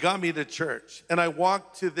 And he got me to church. And I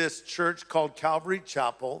walked to this church called Calvary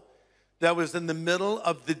Chapel that was in the middle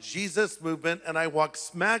of the Jesus movement. And I walked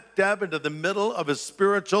smack dab into the middle of a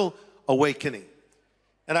spiritual awakening.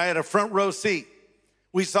 And I had a front row seat.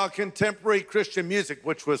 We saw contemporary Christian music,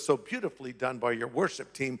 which was so beautifully done by your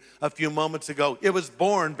worship team a few moments ago. It was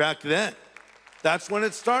born back then. That's when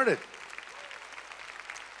it started.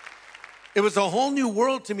 It was a whole new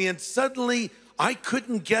world to me, and suddenly I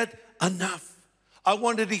couldn't get enough. I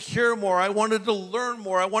wanted to hear more. I wanted to learn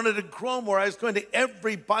more. I wanted to grow more. I was going to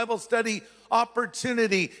every Bible study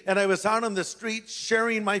opportunity, and I was out on the street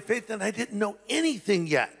sharing my faith, and I didn't know anything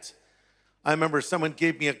yet. I remember someone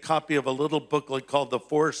gave me a copy of a little booklet called The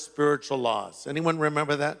 4 Spiritual Laws. Anyone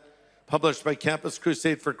remember that? Published by Campus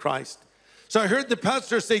Crusade for Christ. So I heard the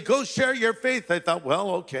pastor say, "Go share your faith." I thought, well,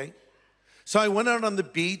 okay. So I went out on the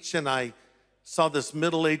beach and I saw this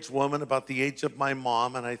middle-aged woman about the age of my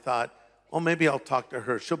mom, and I thought, well, maybe I'll talk to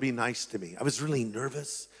her. She'll be nice to me. I was really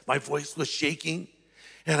nervous. My voice was shaking.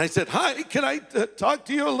 And I said, "Hi, can I talk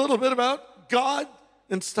to you a little bit about God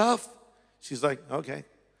and stuff?" She's like, "Okay."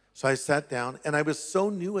 So I sat down, and I was so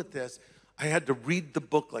new at this, I had to read the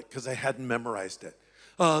booklet because I hadn't memorized it.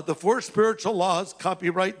 The 4 Spiritual Laws,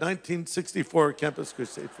 copyright 1964, Campus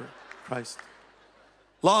Crusade for Christ.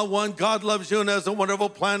 Law 1, God loves you and has a wonderful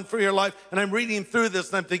plan for your life. And I'm reading through this,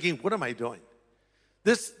 and I'm thinking, what am I doing?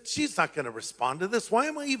 She's not going to respond to this. Why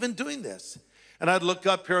am I even doing this? And I'd look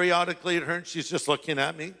up periodically at her, and she's just looking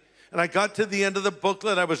at me. And I got to the end of the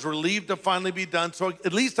booklet. I was relieved to finally be done. So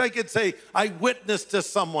at least I could say, I witnessed to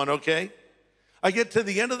someone, okay? I get to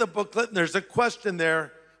the end of the booklet, and there's a question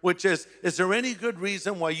there, which is there any good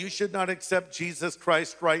reason why you should not accept Jesus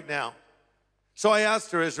Christ right now? So I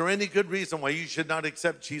asked her, is there any good reason why you should not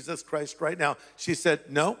accept Jesus Christ right now? She said,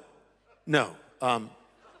 no.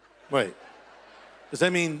 Wait. Does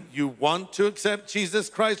that mean you want to accept Jesus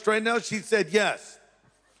Christ right now? She said, yes.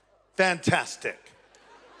 Fantastic.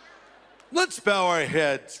 Let's bow our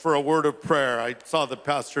heads for a word of prayer. I saw the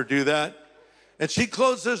pastor do that. And she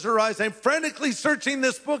closes her eyes. I'm frantically searching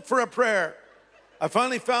this book for a prayer. I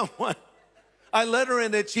finally found one. I led her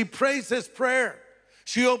in it. She prays this prayer.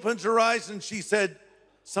 She opens her eyes and she said,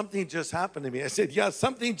 something just happened to me. I said, yeah,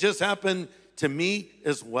 something just happened to me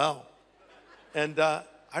as well. And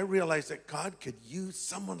I realized that God could use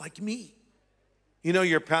someone like me. You know,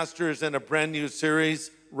 your pastor is in a brand new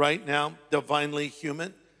series right now, Divinely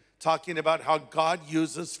Human, talking about how God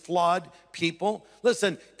uses flawed people.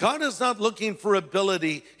 Listen, God is not looking for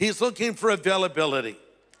ability. He's looking for availability,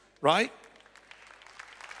 right?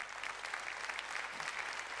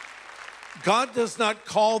 God does not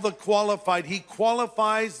call the qualified. He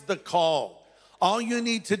qualifies the call. All you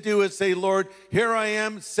need to do is say, Lord, here I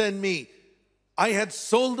am, send me. I had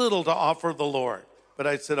so little to offer the Lord, but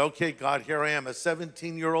I said, okay, God, here I am, a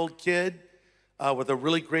 17-year-old kid with a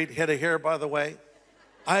really great head of hair, by the way.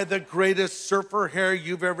 I had the greatest surfer hair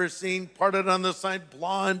you've ever seen, parted on the side,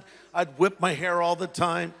 blonde. I'd whip my hair all the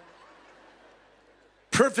time.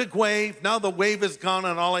 Perfect wave. Now the wave is gone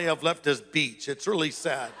and all I have left is beach. It's really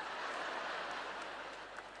sad.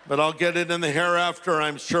 But I'll get it in the hereafter,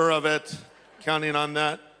 I'm sure of it, counting on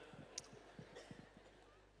that.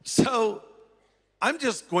 So I'm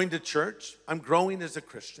just going to church. I'm growing as a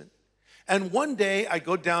Christian. And one day I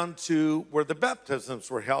go down to where the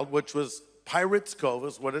baptisms were held, which was Pirates Cove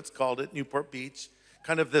is what it's called at Newport Beach,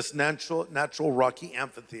 kind of this natural rocky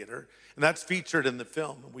amphitheater. And that's featured in the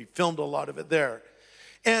film. And we filmed a lot of it there.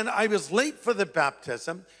 And I was late for the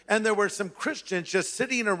baptism, and there were some Christians just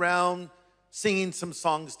sitting around singing some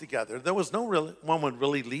songs together. There was no one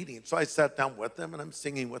really leading. So I sat down with them, and I'm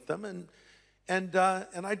singing with them. And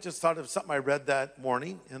I just thought of something I read that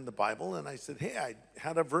morning in the Bible. And I said, hey, I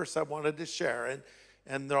had a verse I wanted to share.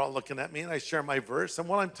 And they're all looking at me, and I share my verse. And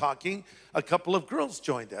while I'm talking, a couple of girls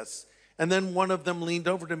joined us. And then one of them leaned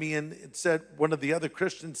over to me and said, one of the other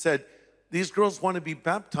Christians said, these girls want to be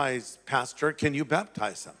baptized, Pastor. Can you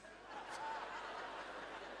baptize them?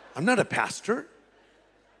 I'm not a pastor.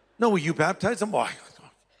 No, will you baptize them? Why?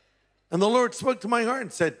 And the Lord spoke to my heart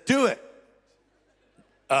and said, do it.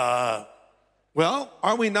 Well,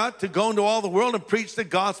 are we not to go into all the world and preach the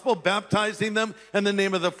gospel, baptizing them in the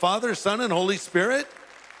name of the Father, Son, and Holy Spirit?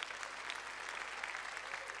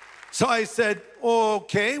 So I said,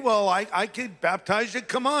 okay, well, I could baptize you.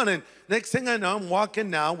 Come on. And next thing I know, I'm walking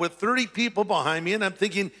now with 30 people behind me, and I'm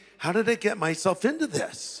thinking, how did I get myself into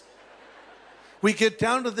this? We get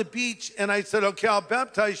down to the beach, and I said, okay, I'll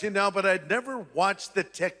baptize you now, but I'd never watched the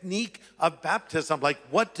technique of baptism. Like,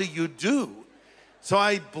 what do you do? So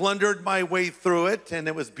I blundered my way through it, and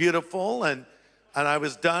it was beautiful, and I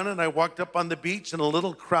was done, and I walked up on the beach, and a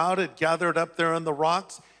little crowd had gathered up there on the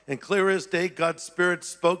rocks, and clear as day, God's Spirit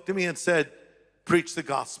spoke to me and said, preach the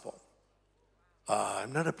gospel.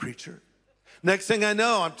 I'm not a preacher. Next thing I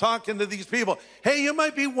know, I'm talking to these people. Hey, you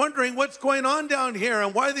might be wondering what's going on down here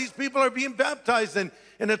and why these people are being baptized. And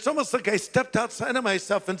it's almost like I stepped outside of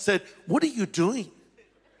myself and said, what are you doing?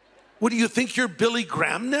 What, do you think you're Billy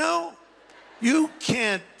Graham now? You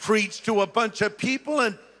can't preach to a bunch of people.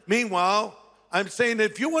 And meanwhile, I'm saying,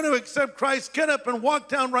 if you want to accept Christ, get up and walk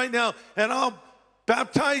down right now, and I'll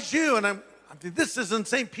baptize you. And I'm this is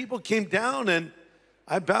insane. People came down, and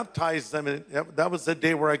I baptized them. And that was the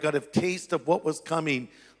day where I got a taste of what was coming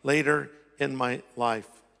later in my life.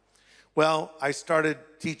 Well, I started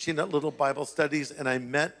teaching at little Bible studies, and I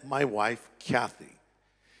met my wife, Kathy.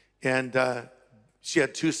 And she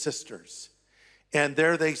had two sisters. And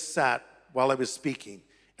there they sat while I was speaking,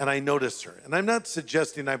 and I noticed her. And I'm not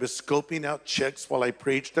suggesting I was scoping out chicks while I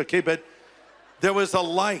preached, okay? But there was a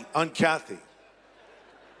light on Kathy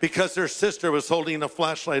because her sister was holding a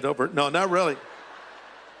flashlight over. No, not really.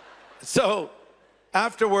 So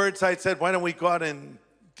afterwards, I said, why don't we go out and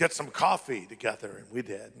get some coffee together? And we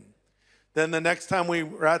did. And then the next time we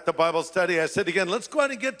were at the Bible study, I said again, let's go out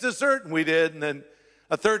and get dessert. And we did. And then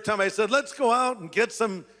a third time I said, let's go out and get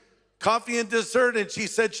some coffee and dessert. And she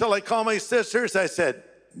said, shall I call my sisters? I said,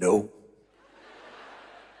 no,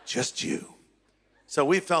 just you. So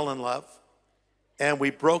we fell in love, and we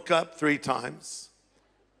broke up 3 times.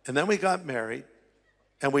 And then we got married.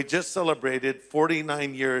 And we just celebrated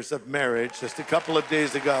 49 years of marriage just a couple of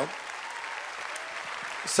days ago.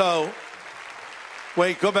 So,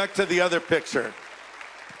 wait, go back to the other picture.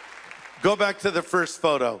 Go back to the first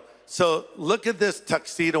photo. So look at this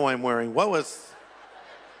tuxedo I'm wearing. What was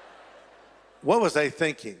I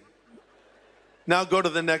thinking? Now go to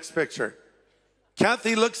the next picture.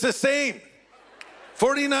 Kathy looks the same.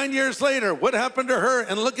 49 years later, what happened to her?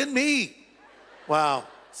 And look at me. Wow,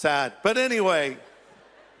 sad. But anyway,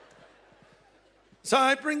 so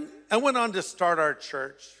I went on to start our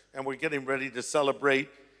church, and we're getting ready to celebrate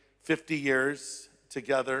 50 years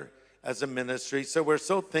together as a ministry. So we're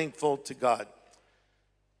so thankful to God.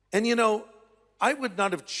 And you know, I would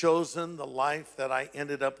not have chosen the life that I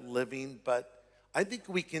ended up living, but I think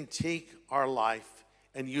we can take our life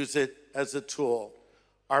and use it as a tool.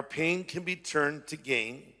 Our pain can be turned to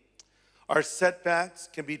gain. Our setbacks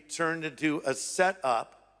can be turned into a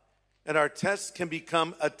setup, and our tests can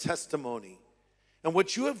become a testimony. And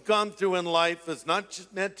what you have gone through in life is not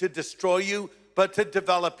just meant to destroy you, but to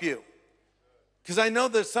develop you. Because I know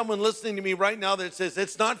there's someone listening to me right now that says,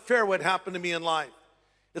 it's not fair what happened to me in life.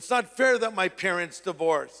 It's not fair that my parents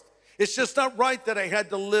divorced. It's just not right that I had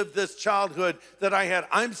to live this childhood that I had.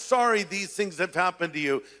 I'm sorry these things have happened to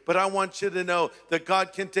you, but I want you to know that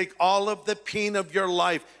God can take all of the pain of your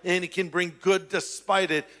life and He can bring good despite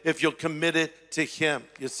it if you'll commit it to Him,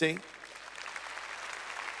 you see?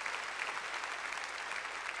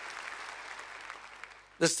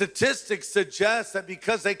 The statistics suggest that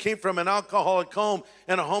because I came from an alcoholic home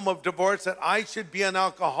and a home of divorce, that I should be an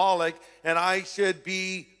alcoholic and I should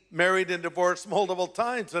be married and divorced multiple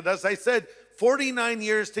times. But as I said, 49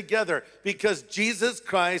 years together, because Jesus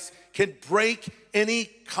Christ can break any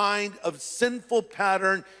kind of sinful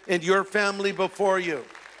pattern in your family before you.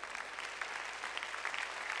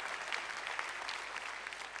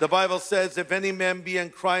 The Bible says, if any man be in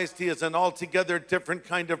Christ, he is an altogether different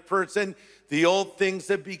kind of person. The old things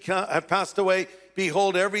have passed away.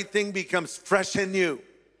 Behold, everything becomes fresh and new.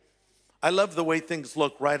 I love the way things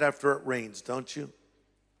look right after it rains, don't you?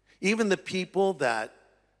 Even the people that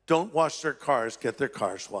don't wash their cars get their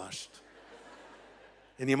cars washed.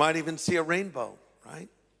 And you might even see a rainbow, right?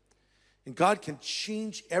 And God can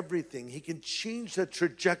change everything. He can change the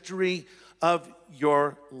trajectory of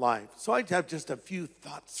your life. So I have just a few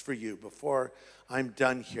thoughts for you before I'm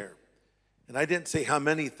done here. And I didn't say how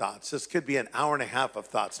many thoughts. This could be an hour and a half of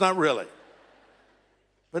thoughts. Not really.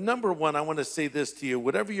 But number one, I want to say this to you.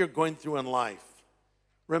 Whatever you're going through in life,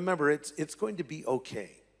 remember, it's going to be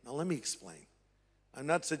okay. Now let me explain. I'm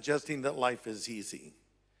not suggesting that life is easy.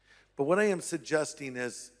 But what I am suggesting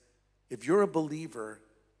is, if you're a believer,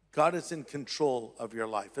 God is in control of your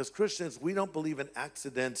life. As Christians, we don't believe in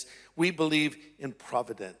accidents. We believe in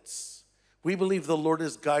providence. We believe the Lord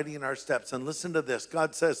is guiding our steps. And listen to this.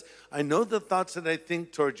 God says, I know the thoughts that I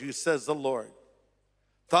think towards you, says the Lord.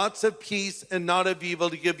 Thoughts of peace and not of evil,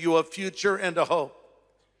 to give you a future and a hope.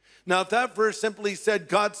 Now, if that verse simply said,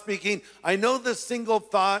 God speaking, I know the single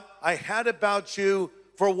thought I had about you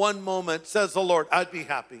for one moment, says the Lord, I'd be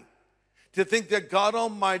happy. To think that God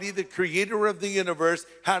Almighty, the creator of the universe,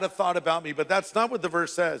 had a thought about me. But that's not what the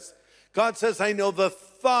verse says. God says, I know the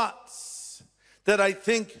thoughts that I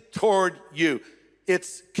think toward you.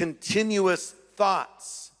 It's continuous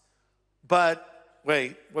thoughts. But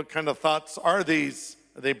wait, what kind of thoughts are these?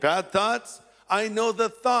 Are they bad thoughts? I know the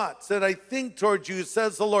thoughts that I think toward you,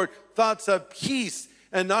 says the Lord, thoughts of peace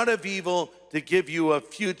and not of evil, to give you a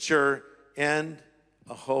future and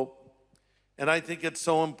a hope. And I think it's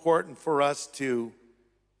so important for us to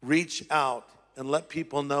reach out and let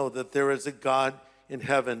people know that there is a God in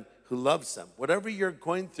heaven who loves them. Whatever you're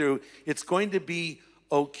going through, it's going to be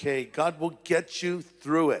okay. God will get you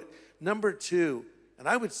through it. Number two, and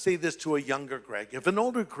I would say this to a younger Greg. If an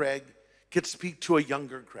older Greg could speak to a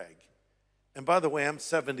younger Greg, and by the way, I'm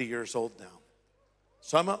 70 years old now.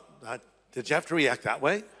 So did you have to react that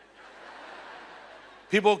way?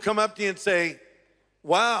 People will come up to you and say,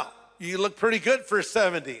 wow, you look pretty good for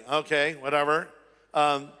 70. Okay, whatever.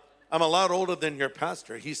 I'm a lot older than your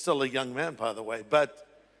pastor. He's still a young man, by the way. But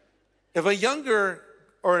if a younger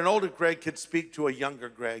or an older Greg could speak to a younger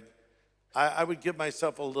Greg, I would give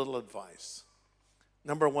myself a little advice.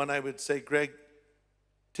 Number one, I would say, Greg,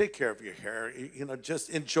 take care of your hair. Just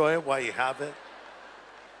enjoy it while you have it.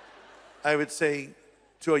 I would say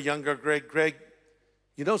to a younger Greg,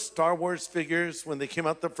 Star Wars figures, when they came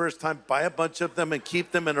out the first time, buy a bunch of them and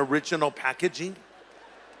keep them in original packaging.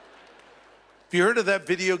 Have you heard of that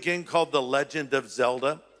video game called The Legend of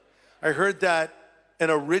Zelda? I heard that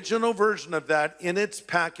an original version of that in its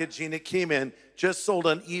packaging, it came in, just sold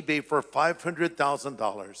on eBay for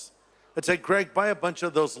 $500,000. I'd say, Greg, buy a bunch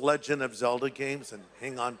of those Legend of Zelda games and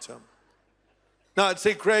hang on to them. Now, I'd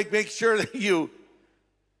say, Greg, make sure that you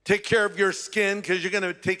take care of your skin, because you're going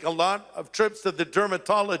to take a lot of trips to the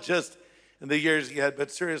dermatologist in the years ahead. But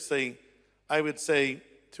seriously, I would say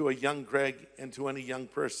to a young Greg and to any young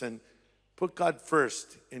person, put God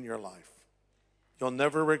first in your life. You'll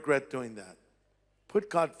never regret doing that. Put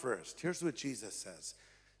God first. Here's what Jesus says.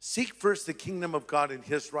 Seek first the kingdom of God and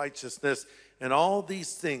his righteousness, and all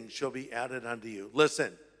these things shall be added unto you.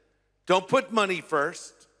 Listen, don't put money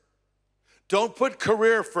first. Don't put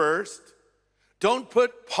career first. Don't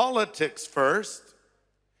put politics first.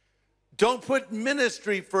 Don't put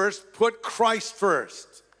ministry first. Put Christ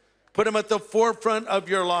first. Put him at the forefront of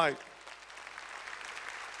your life.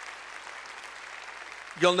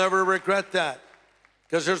 You'll never regret that,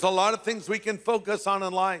 because there's a lot of things we can focus on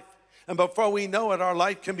in life. And before we know it, our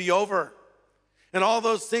life can be over. And all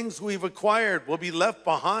those things we've acquired will be left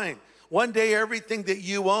behind. One day, everything that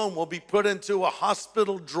you own will be put into a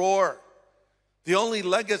hospital drawer. The only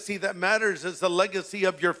legacy that matters is the legacy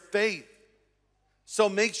of your faith. So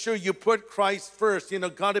make sure you put Christ first.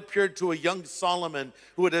 God appeared to a young Solomon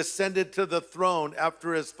who had ascended to the throne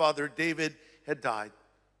after his father David had died.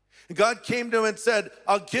 And God came to him and said,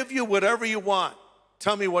 I'll give you whatever you want.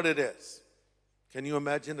 Tell me what it is. Can you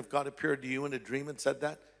imagine if God appeared to you in a dream and said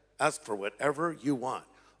that? Ask for whatever you want.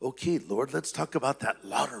 Okay, Lord, let's talk about that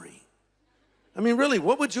lottery. Really,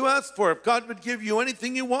 what would you ask for if God would give you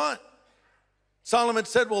anything you want? Solomon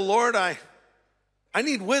said, well, Lord, I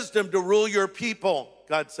need wisdom to rule your people.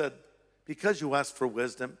 God said, because you asked for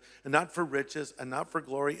wisdom and not for riches and not for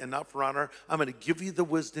glory and not for honor, I'm going to give you the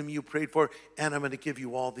wisdom you prayed for, and I'm going to give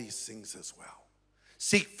you all these things as well.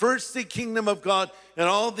 Seek first the kingdom of God, and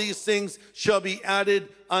all these things shall be added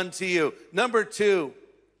unto you. Number two,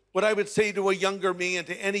 What I would say to a younger me and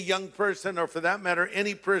to any young person, or for that matter,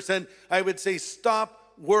 any person, I would say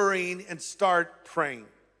stop worrying and start praying.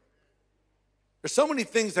 There's so many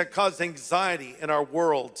things that cause anxiety in our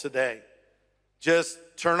world today. Just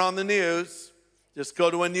turn on the news, just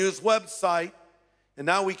go to a news website, and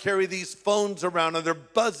now we carry these phones around and they're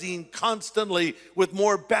buzzing constantly with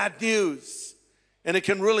more bad news. And it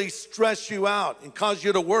can really stress you out and cause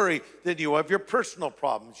you to worry. Then you have your personal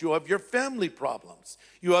problems, you have your family problems,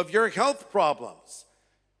 you have your health problems,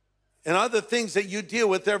 and other things that you deal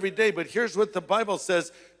with every day. But here's what the Bible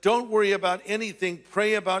says: don't worry about anything,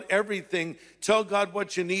 pray about everything, tell God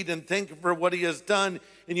what you need and thank Him for what He has done,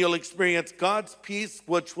 and you'll experience God's peace,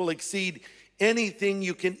 which will exceed anything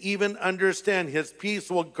you can even understand. His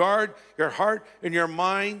peace will guard your heart and your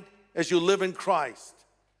mind as you live in Christ.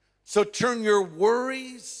 So turn your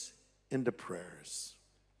worries into prayers.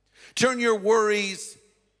 Turn your worries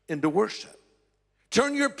into worship.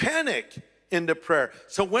 Turn your panic into prayer.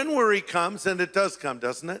 So when worry comes, and it does come,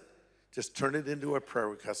 doesn't it? Just turn it into a prayer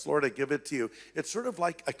request. Lord, I give it to you. It's sort of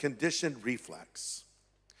like a conditioned reflex.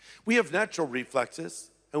 We have natural reflexes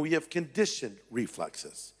and we have conditioned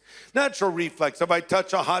reflexes. Natural reflex: if I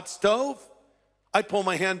touch a hot stove, I pull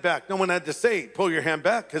my hand back. No one had to say, pull your hand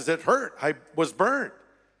back, because it hurt. I was burned.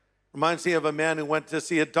 Reminds me of a man who went to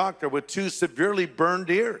see a doctor with 2 severely burned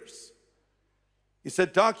ears. He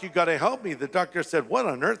said, "Doc, you got to help me." The doctor said, "What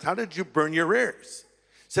on earth? How did you burn your ears?"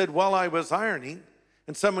 He said, "Well, I was ironing,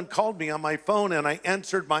 and someone called me on my phone, and I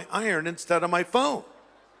answered my iron instead of my phone."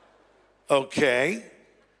 Okay,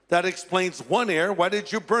 that explains one ear. Why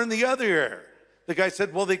did you burn the other ear? The guy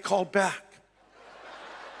said, "Well, they called back."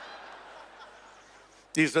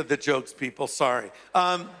 These are the jokes, people, sorry.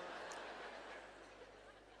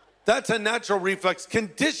 That's a natural reflex.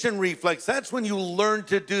 Conditioned reflex, that's when you learn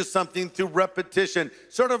to do something through repetition,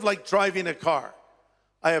 sort of like driving a car.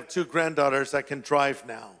 I have 2 granddaughters that can drive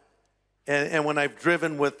now. And when I've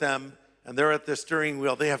driven with them and they're at the steering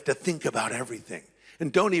wheel, they have to think about everything.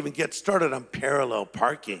 And don't even get started on parallel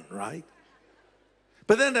parking, right?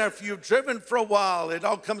 But then after you've driven for a while, it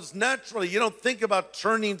all comes naturally. You don't think about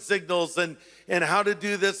turning signals and how to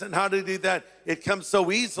do this and how to do that. It comes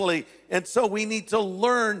so easily. And so we need to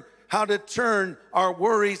learn how to turn our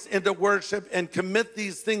worries into worship and commit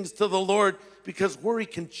these things to the Lord, because worry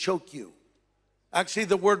can choke you. Actually,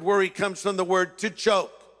 the word worry comes from the word to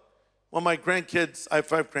choke. Well, my grandkids, I have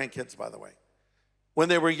 5 grandkids, by the way. When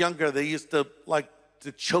they were younger, they used to like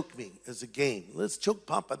to choke me as a game. Let's choke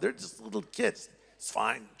Papa. They're just little kids. It's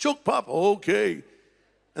fine. Choke Papa, okay.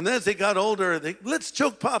 And then as they got older, let's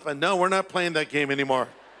choke Papa. No, we're not playing that game anymore.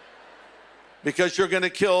 Because you're going to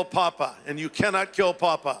kill Papa, and you cannot kill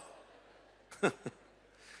Papa.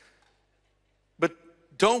 But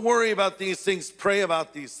don't worry about these things. Pray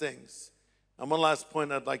about these things. And one last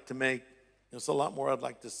point I'd like to make. There's a lot more I'd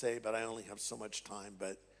like to say, but I only have so much time.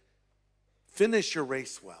 But finish your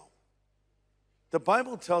race well. The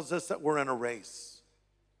Bible tells us that we're in a race.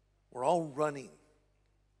 We're all running.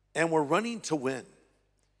 And we're running to win.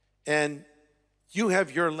 And you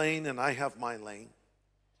have your lane and I have my lane.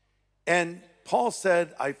 And Paul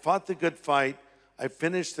said, I fought the good fight. I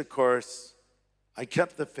finished the course. I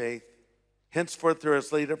kept the faith. Henceforth there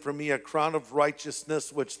is laid up for me a crown of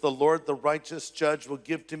righteousness, which the Lord, the righteous judge, will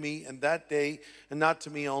give to me in that day, and not to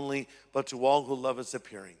me only, but to all who love His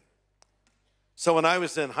appearing. So when I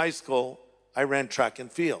was in high school, I ran track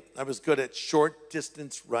and field. I was good at short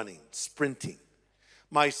distance running, sprinting.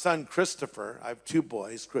 My son, Christopher, I have 2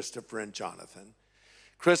 boys, Christopher and Jonathan.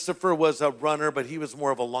 Christopher was a runner, but he was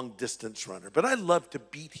more of a long distance runner. But I loved to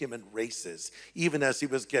beat him in races, even as he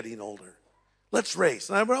was getting older. Let's race.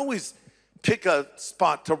 And I would always pick a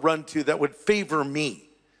spot to run to that would favor me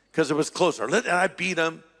because it was closer. And I beat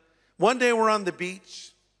him. One day we're on the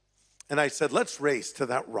beach, and I said, let's race to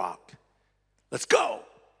that rock. Let's go.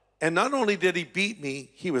 And not only did he beat me,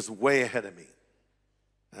 he was way ahead of me.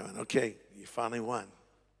 I went, okay, you finally won.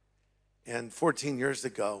 And 14 years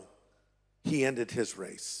ago, he ended his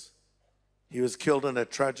race. He was killed in a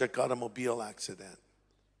tragic automobile accident.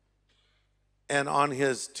 And on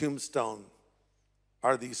his tombstone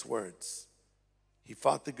are these words: he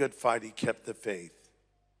fought the good fight, he kept the faith.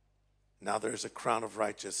 Now there's a crown of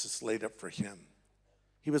righteousness laid up for him.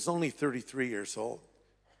 He was only 33 years old.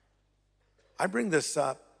 I bring this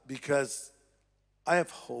up because I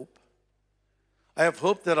have hope. I have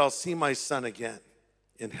hope that I'll see my son again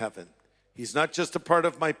in heaven. He's not just a part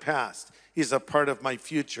of my past, he's a part of my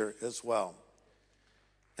future as well.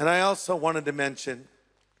 And I also wanted to mention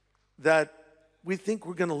that we think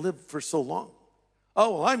we're going to live for so long.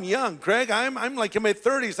 Oh, well, I'm young, Greg. I'm like in my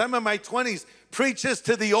 30s. I'm in my 20s. Preach this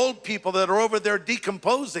to the old people that are over there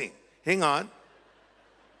decomposing. Hang on.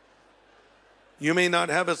 You may not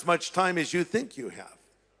have as much time as you think you have.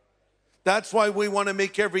 That's why we want to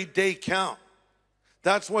make every day count.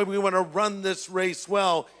 That's why we want to run this race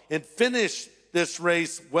well and finish this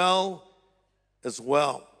race well as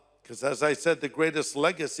well. Because as I said, the greatest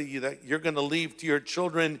legacy that you're going to leave to your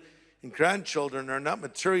children and grandchildren are not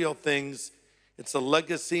material things. It's a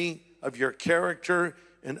legacy of your character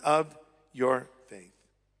and of your faith.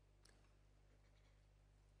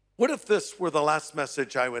 What if this were the last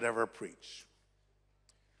message I would ever preach?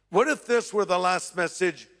 What if this were the last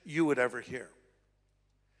message you would ever hear?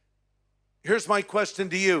 Here's my question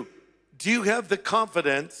to you. Do you have the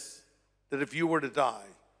confidence that if you were to die,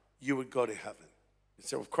 you would go to heaven? You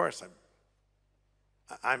say, of course,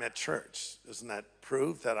 I'm at church. Doesn't that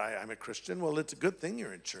prove that I'm a Christian? Well, it's a good thing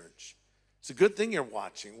you're in church. It's a good thing you're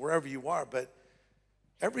watching wherever you are, but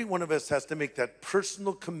every one of us has to make that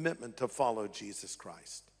personal commitment to follow Jesus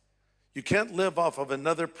Christ. You can't live off of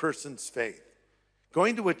another person's faith.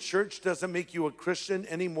 Going to a church doesn't make you a Christian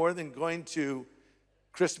any more than going to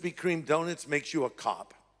Krispy Kreme donuts makes you a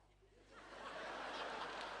cop.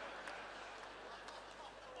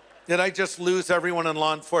 Did I just lose everyone in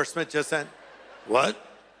law enforcement just then? What?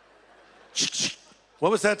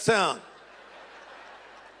 What was that sound?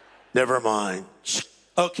 Never mind.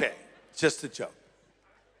 Okay, just a joke.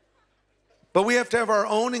 But we have to have our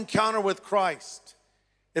own encounter with Christ.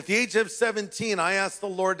 At the age of 17, I asked the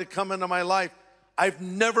Lord to come into my life. I've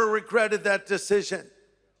never regretted that decision.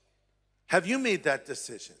 Have you made that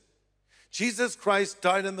decision? Jesus Christ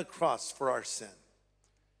died on the cross for our sin.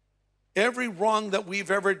 Every wrong that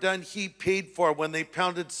we've ever done, he paid for when they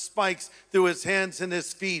pounded spikes through his hands and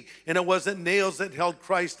his feet. And it wasn't nails that held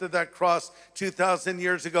Christ to that cross 2,000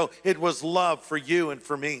 years ago. It was love for you and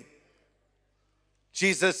for me.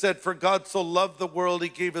 Jesus said, for God so loved the world, he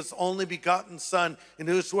gave his only begotten Son, and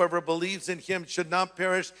whosoever believes in him should not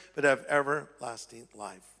perish, but have everlasting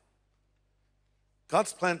life.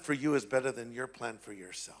 God's plan for you is better than your plan for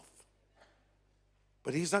yourself.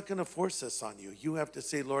 But he's not going to force this on you. You have to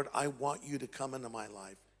say, Lord, I want you to come into my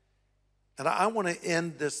life. And I want to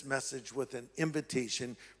end this message with an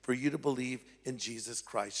invitation for you to believe in Jesus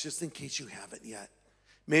Christ, just in case you haven't yet.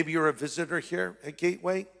 Maybe you're a visitor here at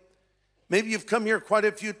Gateway. Maybe you've come here quite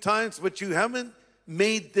a few times, but you haven't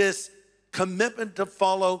made this commitment to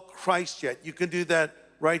follow Christ yet. You can do that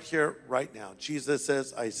right here, right now. Jesus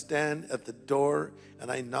says, I stand at the door and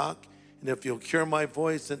I knock, and if you'll hear my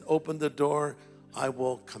voice and open the door, I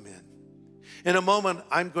will come in. In a moment,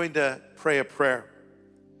 I'm going to pray a prayer.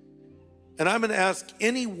 And I'm going to ask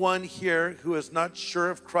anyone here who is not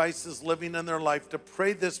sure if Christ is living in their life to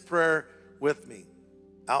pray this prayer with me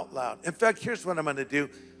out loud. In fact, here's what I'm going to do.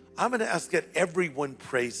 I'm going to ask that everyone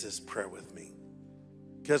prays this prayer with me,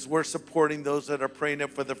 because we're supporting those that are praying it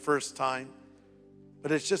for the first time.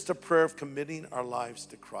 But it's just a prayer of committing our lives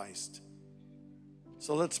to Christ.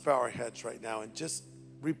 So let's bow our heads right now and just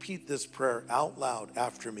repeat this prayer out loud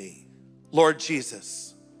after me. Lord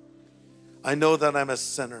Jesus, I know that I'm a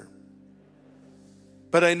sinner,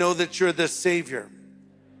 but I know that you're the Savior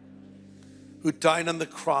who died on the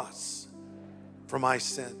cross for my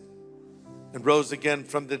sin and rose again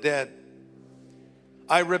from the dead.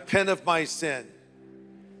 I repent of my sin.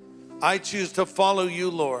 I choose to follow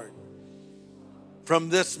you, Lord, from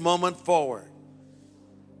this moment forward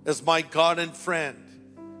as my God and friend,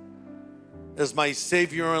 as my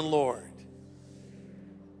Savior and Lord.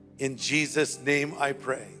 In Jesus' name I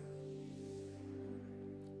pray.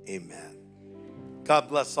 Amen. God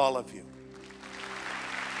bless all of you.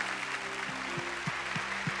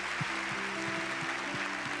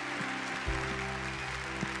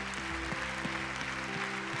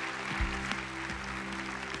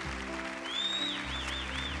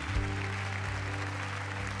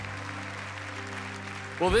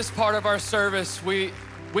 Well, this part of our service, we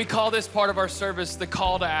call this part of our service the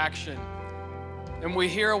call to action. And we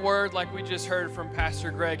hear a word like we just heard from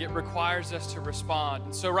Pastor Greg, it requires us to respond.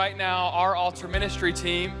 And so right now, our altar ministry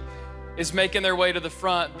team is making their way to the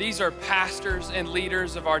front. These are pastors and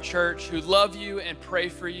leaders of our church who love you and pray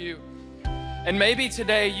for you. And maybe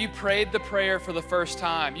today you prayed the prayer for the first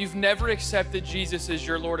time. You've never accepted Jesus as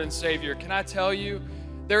your Lord and Savior. Can I tell you,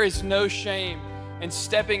 there is no shame in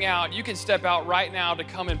stepping out. You can step out right now to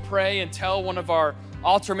come and pray and tell one of our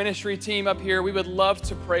altar ministry team up here. We would love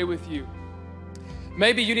to pray with you.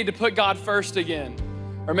 Maybe you need to put God first again.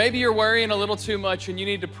 Or maybe you're worrying a little too much and you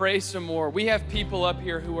need to pray some more. We have people up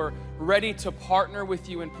here who are ready to partner with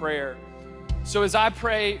you in prayer. So as I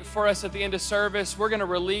pray for us at the end of service, we're gonna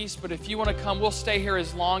release, but if you wanna come, we'll stay here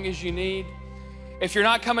as long as you need. If you're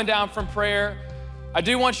not coming down from prayer, I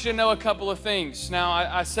do want you to know a couple of things. Now,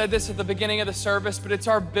 I said this at the beginning of the service, but it's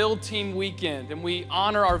our Build Team weekend, and we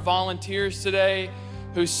honor our volunteers today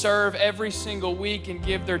who serve every single week and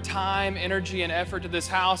give their time, energy, and effort to this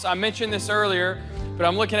house. I mentioned this earlier, but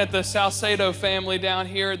I'm looking at the Salcedo family down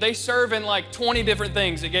here. They serve in like 20 different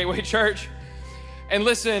things at Gateway Church. And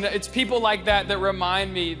listen, it's people like that that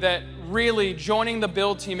remind me that really joining the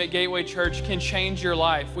Build Team at Gateway Church can change your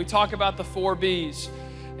life. We talk about the 4 B's,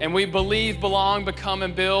 and we believe, belong, become,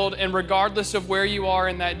 and build. And regardless of where you are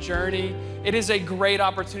in that journey, it is a great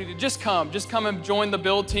opportunity. Just come and join the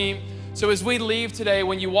Build Team. So as we leave today,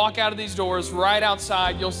 when you walk out of these doors, right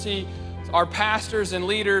outside, you'll see our pastors and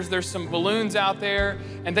leaders. There's some balloons out there,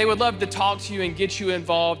 and they would love to talk to you and get you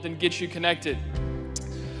involved and get you connected.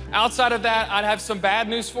 Outside of that, I'd have some bad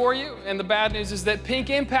news for you, and the bad news is that Pink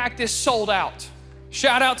Impact is sold out.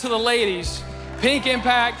 Shout out to the ladies. Pink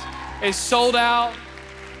Impact is sold out.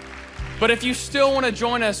 But if you still want to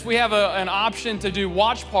join us, we have an option to do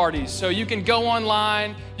watch parties. So you can go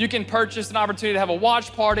online, you can purchase an opportunity to have a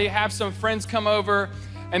watch party, have some friends come over,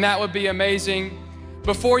 and that would be amazing.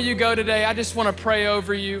 Before you go today, I just want to pray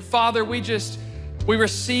over you. Father, we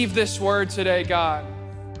receive this word today, God.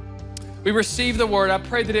 We receive the word. I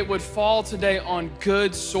pray that it would fall today on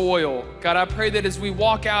good soil. God, I pray that as we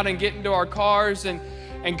walk out and get into our cars and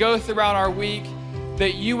go throughout our week,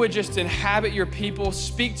 that you would just inhabit your people,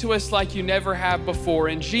 speak to us like you never have before.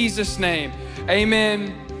 In Jesus' name,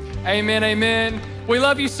 amen, amen, amen. We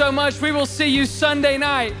love you so much. We will see you Sunday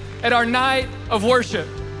night at our night of worship.